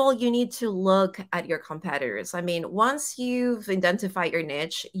 first of all, you need to look at your competitors. I mean, once you've identified your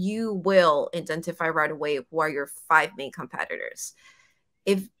niche, you will identify right away who are your 5 main competitors.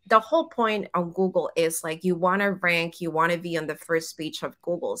 If the whole point of Google is like, you want to rank, you want to be on the first page of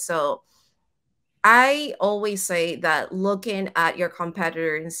Google. So I always say that looking at your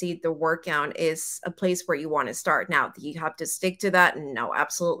competitor and see the word count is a place where you want to start. Now, do you have to stick to that? No,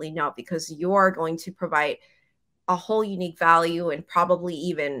 absolutely not, because you are going to provide a whole unique value, and probably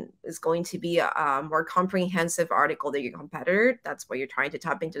even is going to be a more comprehensive article than your competitor. That's why you're trying to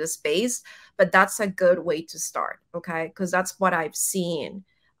tap into the space, but that's a good way to start, okay? Because that's what I've seen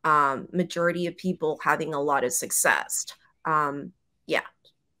majority of people having a lot of success. Yeah.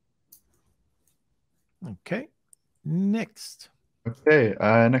 Okay. Next. Okay.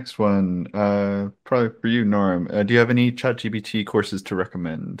 Next one. Probably for you, Norm. Do you have any ChatGPT courses to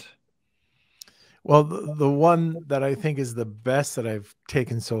recommend? Well, the one that I think is the best that I've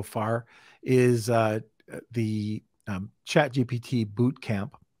taken so far is the ChatGPT boot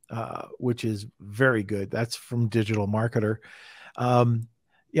camp, which is very good. That's from Digital Marketer.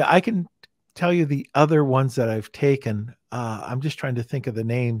 Yeah, I can tell you the other ones that I've taken. I'm just trying to think of the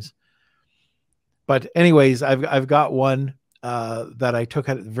names. But anyways, I've got one that I took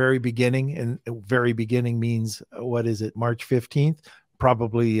at the very beginning, and very beginning means, what is it, March 15th?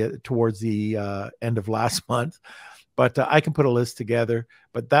 Probably towards the end of last month, but I can put a list together.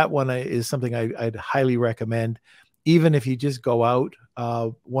 But that one is something I'd highly recommend. Even if you just go out,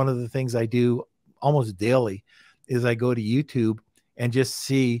 one of the things I do almost daily is I go to YouTube and just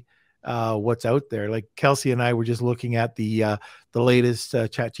see what's out there. Like Kelsey and I were just looking at the latest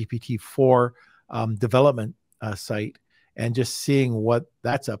ChatGPT 4 development site and just seeing what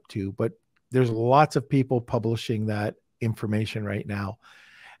that's up to. But there's lots of people publishing that information right now.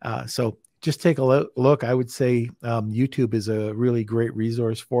 So just take a look. I would say YouTube is a really great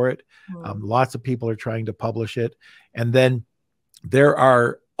resource for it. Lots of people are trying to publish it. And then there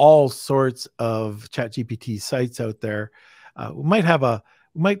are all sorts of ChatGPT sites out there. We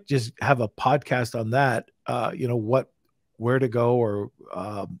might just have a podcast on that, where to go, or,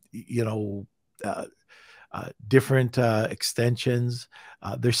 different extensions.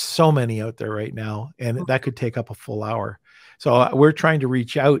 There's so many out there right now, and that could take up a full hour. So we're trying to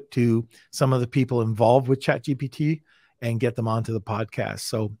reach out to some of the people involved with ChatGPT and get them onto the podcast.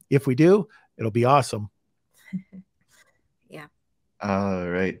 So if we do, it'll be awesome. Yeah. All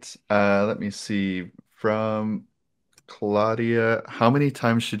right. Let me see. From Claudia, how many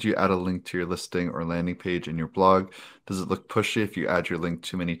times should you add a link to your listing or landing page in your blog? Does it look pushy if you add your link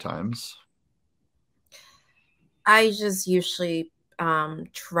too many times? I just usually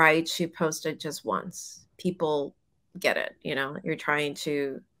try to post it just once. People get it. You're trying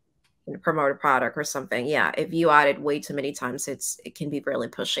to promote a product or something. Yeah, if you add it way too many times, it can be really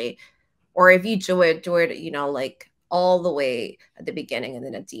pushy. Or if you do it, like all the way at the beginning and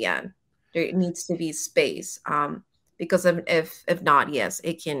then at the end. There needs to be space. Because if not, yes,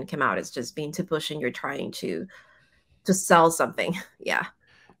 it can come out as just being too pushy and you're trying to sell something. Yeah.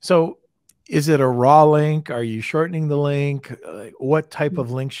 So is it a raw link? Are you shortening the link? What type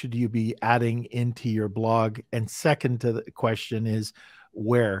of link should you be adding into your blog? And second to the question is,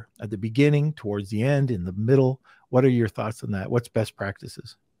 where? At the beginning, towards the end, in the middle? What are your thoughts on that? What's best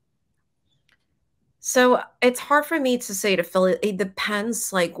practices? So it's hard for me to say to affiliate. It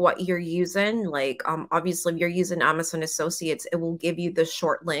depends like what you're using. Like obviously if you're using Amazon Associates, it will give you the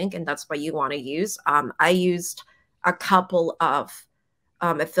short link and that's what you want to use. I used a couple of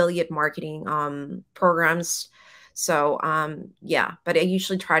affiliate marketing programs. So yeah, but I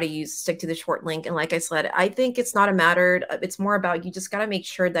usually try to stick to the short link. And like I said, I think it's not a matter. It's more about, you just got to make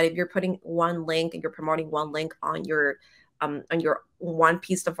sure that if you're putting one link and you're promoting one link on your one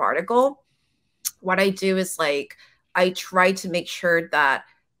piece of article, what I do is like, I try to make sure that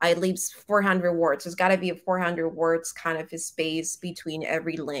I leave 400 words. There's got to be a 400 words kind of a space between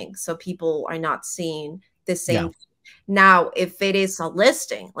every link. So people are not seeing the same. Yeah. Now, if it is a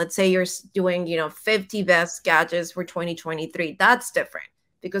listing, let's say you're doing, 50 best gadgets for 2023, that's different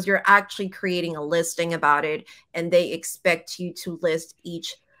because you're actually creating a listing about it and they expect you to list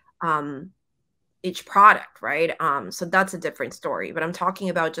each product, right? So that's a different story, but I'm talking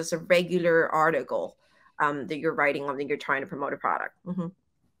about just a regular article that you're writing on, that you're trying to promote a product. Mm-hmm.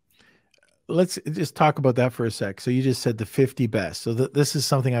 Let's just talk about that for a sec. So you just said the 50 best. So this is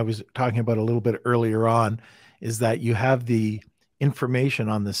something I was talking about a little bit earlier on, is that you have the information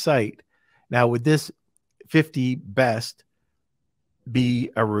on the site. Now, would this 50 best be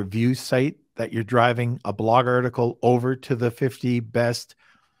a review site that you're driving a blog article over to the 50 best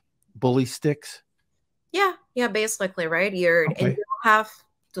bully sticks? Yeah, basically, right? And you have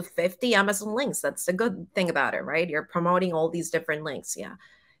the 50 Amazon links. That's the good thing about it, right? You're promoting all these different links. Yeah.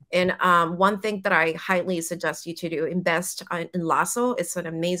 And one thing that I highly suggest you to do, invest in Lasso. It's an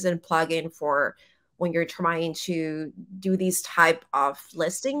amazing plugin for when you're trying to do these type of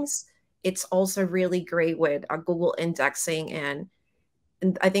listings. It's also really great with Google indexing. And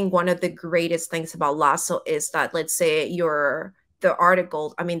I think one of the greatest things about Lasso is that, let's say the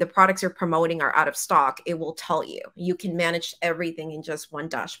products you're promoting are out of stock, it will tell you. You can manage everything in just one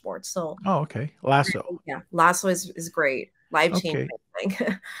dashboard. So okay. Lasso. Yeah, Lasso is great. Life-changing.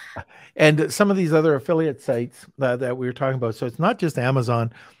 And some of these other affiliate sites that we were talking about, so it's not just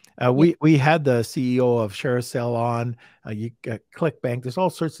Amazon. We had the CEO of ShareASale on. You got ClickBank. There's all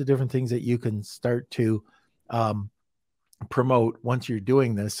sorts of different things that you can start to promote once you're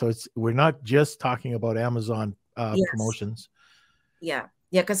doing this. So we're not just talking about Amazon promotions. Yeah,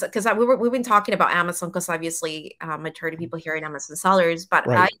 because we've been talking about Amazon because obviously majority of people here in Amazon sellers, but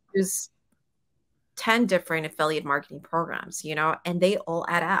right. I use 10 different affiliate marketing programs, and they all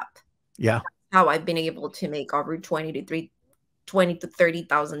add up. Yeah, that's how I've been able to make over $20,000 to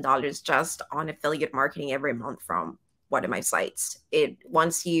 $30,000 just on affiliate marketing every month from one of my sites.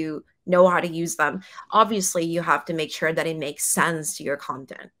 Once you know how to use them, obviously you have to make sure that it makes sense to your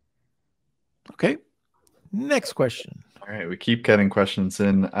content. Okay. Next question. All right, we keep getting questions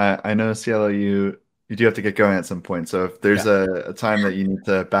in. I know, Cielo, you do have to get going at some point. So if there's a time that you need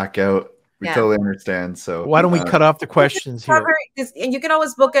to back out, we totally understand. So why don't we cut off the questions here? And you can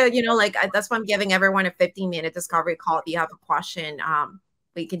always book that's why I'm giving everyone a 15-minute discovery call if you have a question.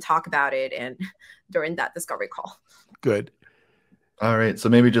 we can talk about it and during that discovery call. Good. All right. So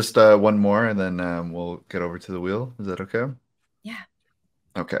maybe just one more, and then we'll get over to the wheel. Is that okay? Yeah.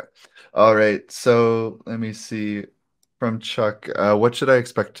 Okay. All right. So let me see. From Chuck, what should I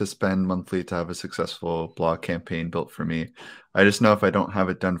expect to spend monthly to have a successful blog campaign built for me? I just know if I don't have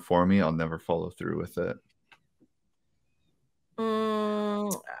it done for me, I'll never follow through with it.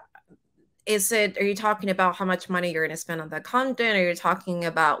 Are you talking about how much money you're going to spend on the content? Or you're talking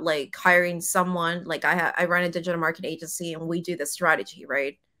about like hiring someone? Like I run a digital marketing agency and we do the strategy,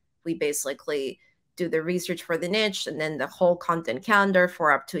 right? We basically do the research for the niche and then the whole content calendar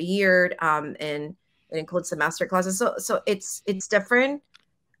for up to a year. And it includes the master classes. So it's different.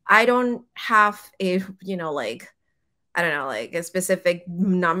 I don't have a, like, I don't know, like a specific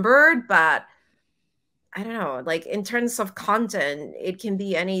number, but I don't know, like in terms of content, it can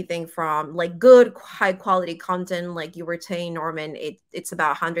be anything from like good, high quality content. Like you were saying, Norman, it's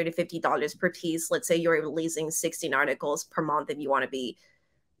about $150 per piece. Let's say you're releasing 16 articles per month and you want to be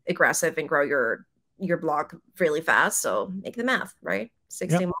aggressive and grow your blog really fast. So make the math, right?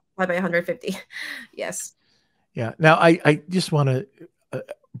 16 multiplied by 150. Yes. Yeah. Now I just want to,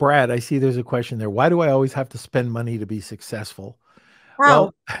 Brad, I see there's a question there. Why do I always have to spend money to be successful?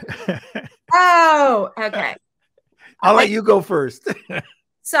 Oh. Well, oh, okay. I'll let you go first.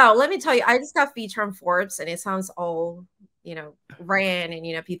 So let me tell you, I just got featured on Forbes and it sounds all, grand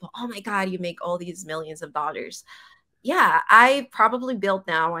and, people, oh my God, you make all these millions of dollars. Yeah, I probably built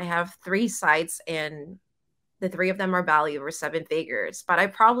now. I have 3 sites and the 3 of them are valued over 7 figures, but I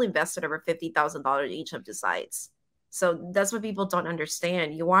probably invested over $50,000 each of the sites. So that's what people don't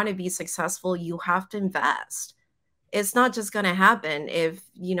understand. You want to be successful, you have to invest. It's not just going to happen if,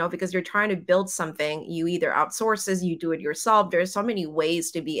 because you're trying to build something, you either outsource it, you do it yourself. There's so many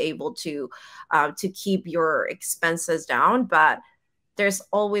ways to be able to keep your expenses down, but there's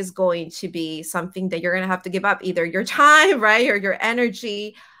always going to be something that you're going to have to give up, either your time, right, or your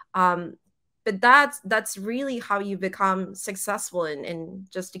energy. But that's really how you become successful. And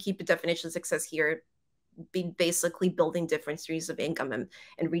just to keep the definition of success here, be basically building different streams of income and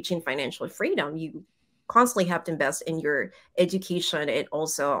reaching financial freedom. You constantly have to invest in your education and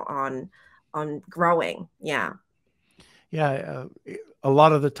also on growing. Yeah. Yeah. A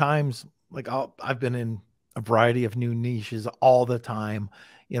lot of the times, like I've been in a variety of new niches all the time,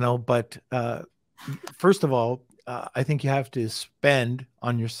 but first of all, I think you have to spend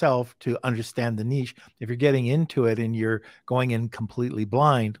on yourself to understand the niche. If you're getting into it and you're going in completely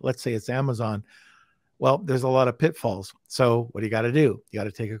blind, let's say it's Amazon, well, there's a lot of pitfalls. So what do you got to do? You got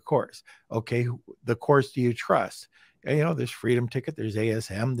to take a course. Okay. The course do you trust? There's Freedom Ticket, there's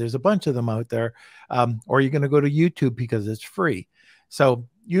ASM, there's a bunch of them out there. Or you're going to go to YouTube because it's free. So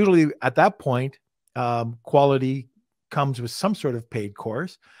usually at that point, quality comes with some sort of paid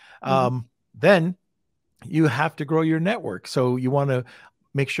course. Then you have to grow your network. So you want to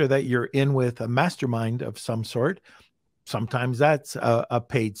make sure that you're in with a mastermind of some sort. Sometimes that's a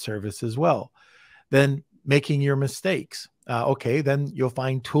paid service as well. Then making your mistakes. Okay, then you'll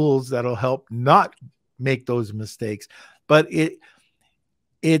find tools that'll help not make those mistakes. But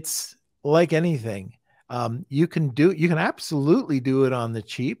it's like anything. You can absolutely do it on the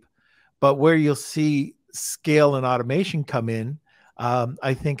cheap, but where you'll see scale and automation come in,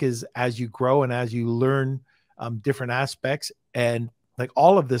 I think is as you grow and as you learn different aspects, and like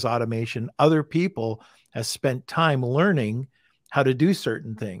all of this automation, other people have spent time learning how to do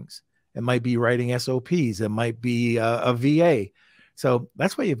certain things. It might be writing SOPs. It might be a VA. So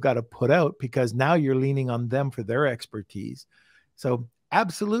that's why you've got to put out, because now you're leaning on them for their expertise. So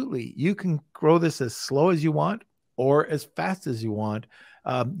absolutely, you can grow this as slow as you want or as fast as you want.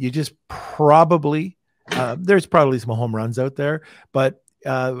 You just probably, there's probably some home runs out there, but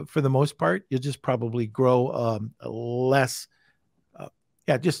for the most part, you'll just probably grow less.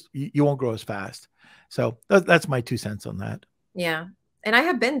 You won't grow as fast. So that's my 2 cents on that. Yeah. And I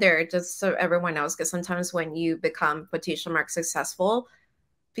have been there, just so everyone knows, because sometimes when you become quotation mark successful,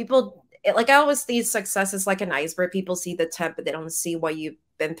 people, like I always see success is like an iceberg. People see the tip, but they don't see what you've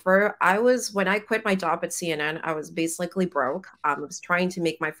been through. When I quit my job at CNN, I was basically broke. I was trying to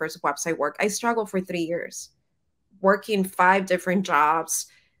make my first website work. I struggled for 3 years, working 5 different jobs,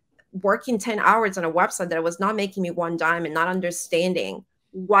 working 10 hours on a website that was not making me one dime and not understanding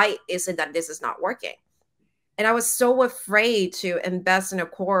why is it that this is not working. And I was so afraid to invest in a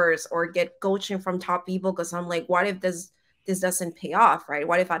course or get coaching from top people, because I'm like, what if this doesn't pay off, right?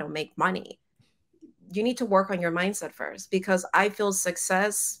 What if I don't make money? You need to work on your mindset first, because I feel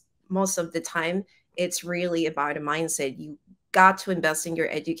success most of the time, it's really about a mindset. You got to invest in your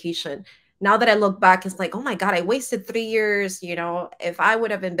education. now that I look back, it's like, oh my God, I wasted 3 years. You know, if I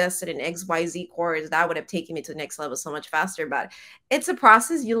would have invested in XYZ course, that would have taken me to the next level so much faster. But it's a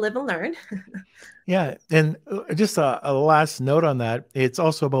process. You live and learn. Yeah. And just a last note on that, it's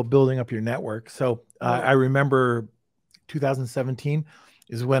also about building up your network. So I remember 2017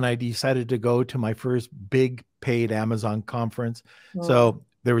 is when I decided to go to my first big paid Amazon conference. So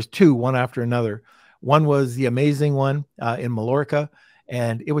there was two, one after another. One was the amazing one in Mallorca,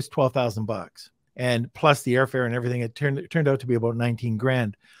 and it was $12,000, and plus the airfare and everything. It turned out to be about 19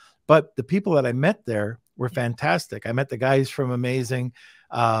 grand. But the people that I met there were fantastic. I met the guys from Amazing,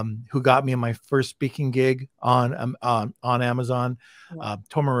 who got me in my first speaking gig on Amazon.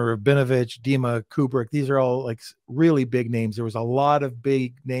 Tomer Rabinovich, Dima Kubrick. These are all like really big names. There was a lot of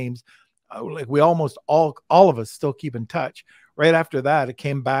big names. Like we almost all of us still keep in touch. Right after that, it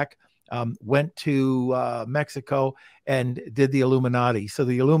came back, went to Mexico and did the Illuminati. So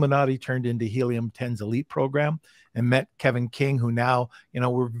the Illuminati turned into Helium 10's elite program, and met Kevin King, who now,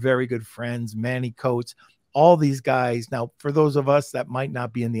 we're very good friends, Manny Coates, all these guys. Now, for those of us that might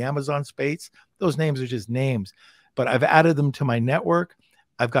not be in the Amazon space, those names are just names, but I've added them to my network.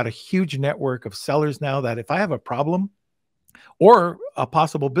 I've got a huge network of sellers now that if I have a problem or a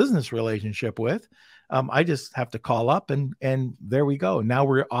possible business relationship with, I just have to call up and there we go. Now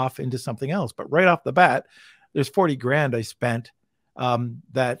we're off into something else. But right off the bat, there's 40 grand I spent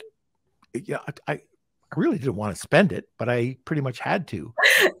that I really didn't want to spend it, but I pretty much had to.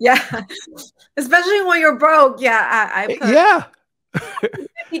 Yeah. Especially when you're broke. Yeah. I put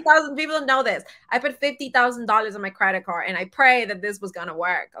 50,000 people don't know this. I put $50,000 on my credit card and I pray that this was going to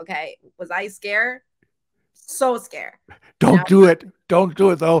work. Okay. Was I scared? So scared. Don't do it. Don't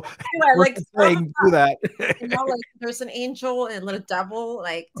do it though. Like saying, do that. Like there's an angel and a little devil,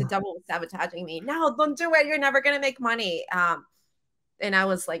 like the devil was sabotaging me. No, don't do it. You're never going to make money. And I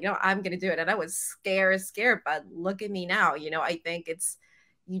was like, I'm going to do it. And I was scared, but look at me now. I think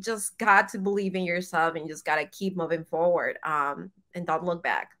you just got to believe in yourself and you just got to keep moving forward. And don't look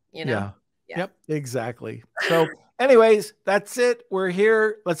back, Yeah. Yep, exactly. So anyways, that's it. We're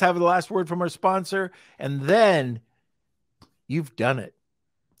here. Let's have the last word from our sponsor. And then you've done it.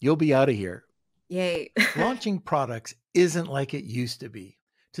 You'll be out of here. Yay. Launching products isn't like it used to be.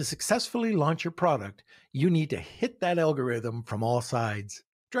 To successfully launch your product, you need to hit that algorithm from all sides.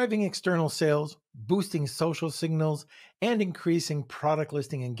 Driving external sales, boosting social signals, and increasing product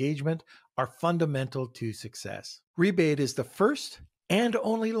listing engagement are fundamental to success. Rebate is the first and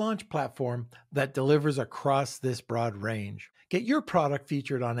only launch platform that delivers across this broad range. Get your product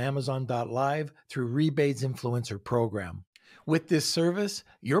featured on Amazon.live through Rebate's influencer program. With this service,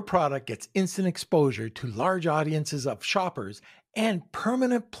 your product gets instant exposure to large audiences of shoppers and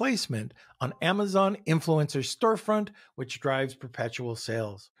permanent placement on Amazon Influencer Storefront, which drives perpetual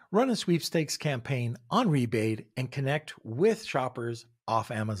sales. Run a sweepstakes campaign on Rebate and connect with shoppers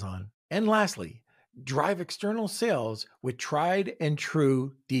off Amazon. And lastly, drive external sales with tried and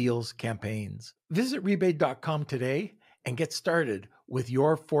true deals campaigns. Visit rebate.com today and get started with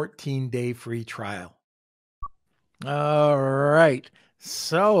your 14-day free trial. All right.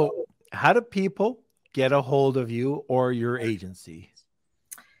 So how do people get a hold of you or your agency?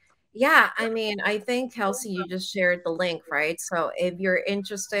 Yeah, I think, Kelsey, you just shared the link, right? So if you're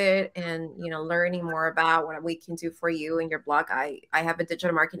interested in, learning more about what we can do for you and your blog, I have a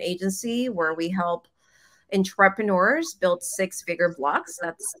digital marketing agency where we help entrepreneurs build six-figure blogs.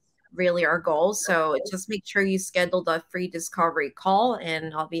 That's really our goal. So just make sure you schedule the free discovery call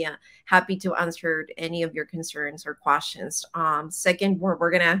and I'll be happy to answer any of your concerns or questions. Second, we're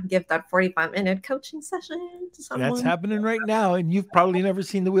going to give that 45-minute coaching session to someone. That's happening right now. And you've probably never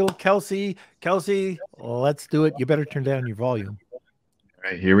seen the wheel of Kelsey. Kelsey, let's do it. You better turn down your volume. All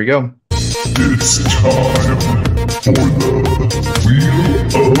right, here we go. It's time for the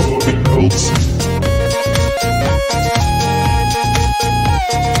wheel of Kelsey.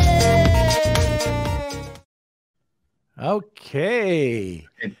 Okay.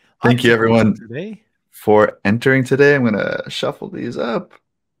 Thank you, everyone, for entering today. I'm going to shuffle these up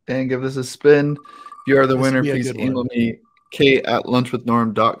and give this a spin. If you are the winner, please email me,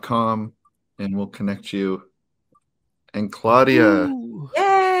 kate@lunchwithnorm.com, and we'll connect you. And Claudia. Ooh.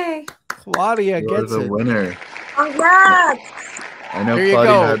 Yay! Claudia gets the winner. Congrats! I know there you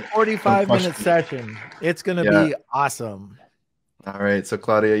Claudia go. 45-minute session. It's going to be awesome. All right, so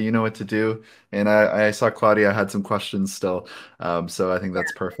Claudia, you know what to do. And I saw Claudia had some questions still. So I think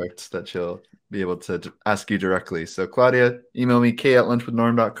that's perfect that she'll be able to ask you directly. So Claudia, email me,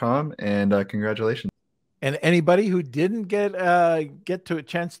 k@lunchwithnorm.com, and congratulations. And anybody who didn't get to a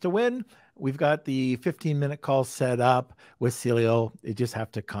chance to win, we've got the 15-minute call set up with Cielo. You just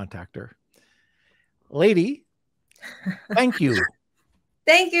have to contact her. lady, thank you.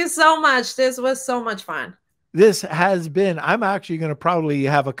 Thank you so much. This was so much fun. This has been, I'm actually going to probably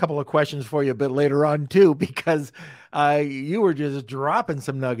have a couple of questions for you a bit later on too, because you were just dropping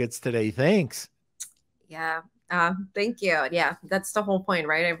some nuggets today. Thanks. Yeah. Thank you. Yeah, that's the whole point,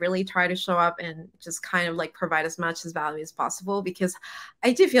 right? I really try to show up and just kind of like provide as much as value as possible, because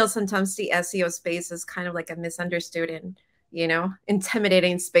I do feel sometimes the SEO space is kind of like a misunderstood and,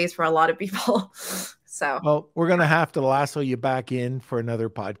 intimidating space for a lot of people. So, well, we're going to have to lasso you back in for another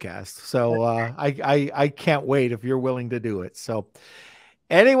podcast. So I can't wait if you're willing to do it. So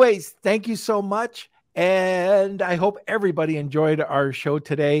anyways, thank you so much. And I hope everybody enjoyed our show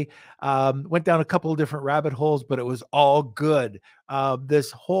today. Went down a couple of different rabbit holes, but it was all good.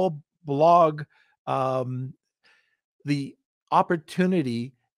 This whole blog, the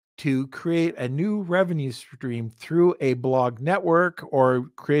opportunity to create a new revenue stream through a blog network or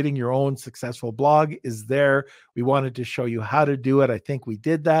creating your own successful blog is there. We wanted to show you how to do it. I think we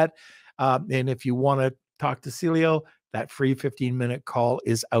did that. And if you want to talk to Celio, that free 15-minute call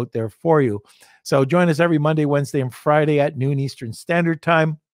is out there for you. So join us every Monday, Wednesday, and Friday at noon Eastern Standard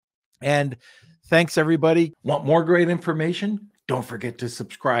Time. And thanks, everybody. Want more great information? Don't forget to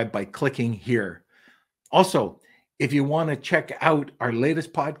subscribe by clicking here. Also, if you want to check out our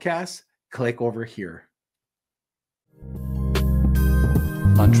latest podcasts, click over here.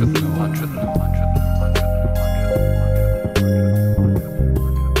 Lunch with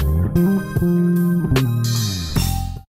Noor.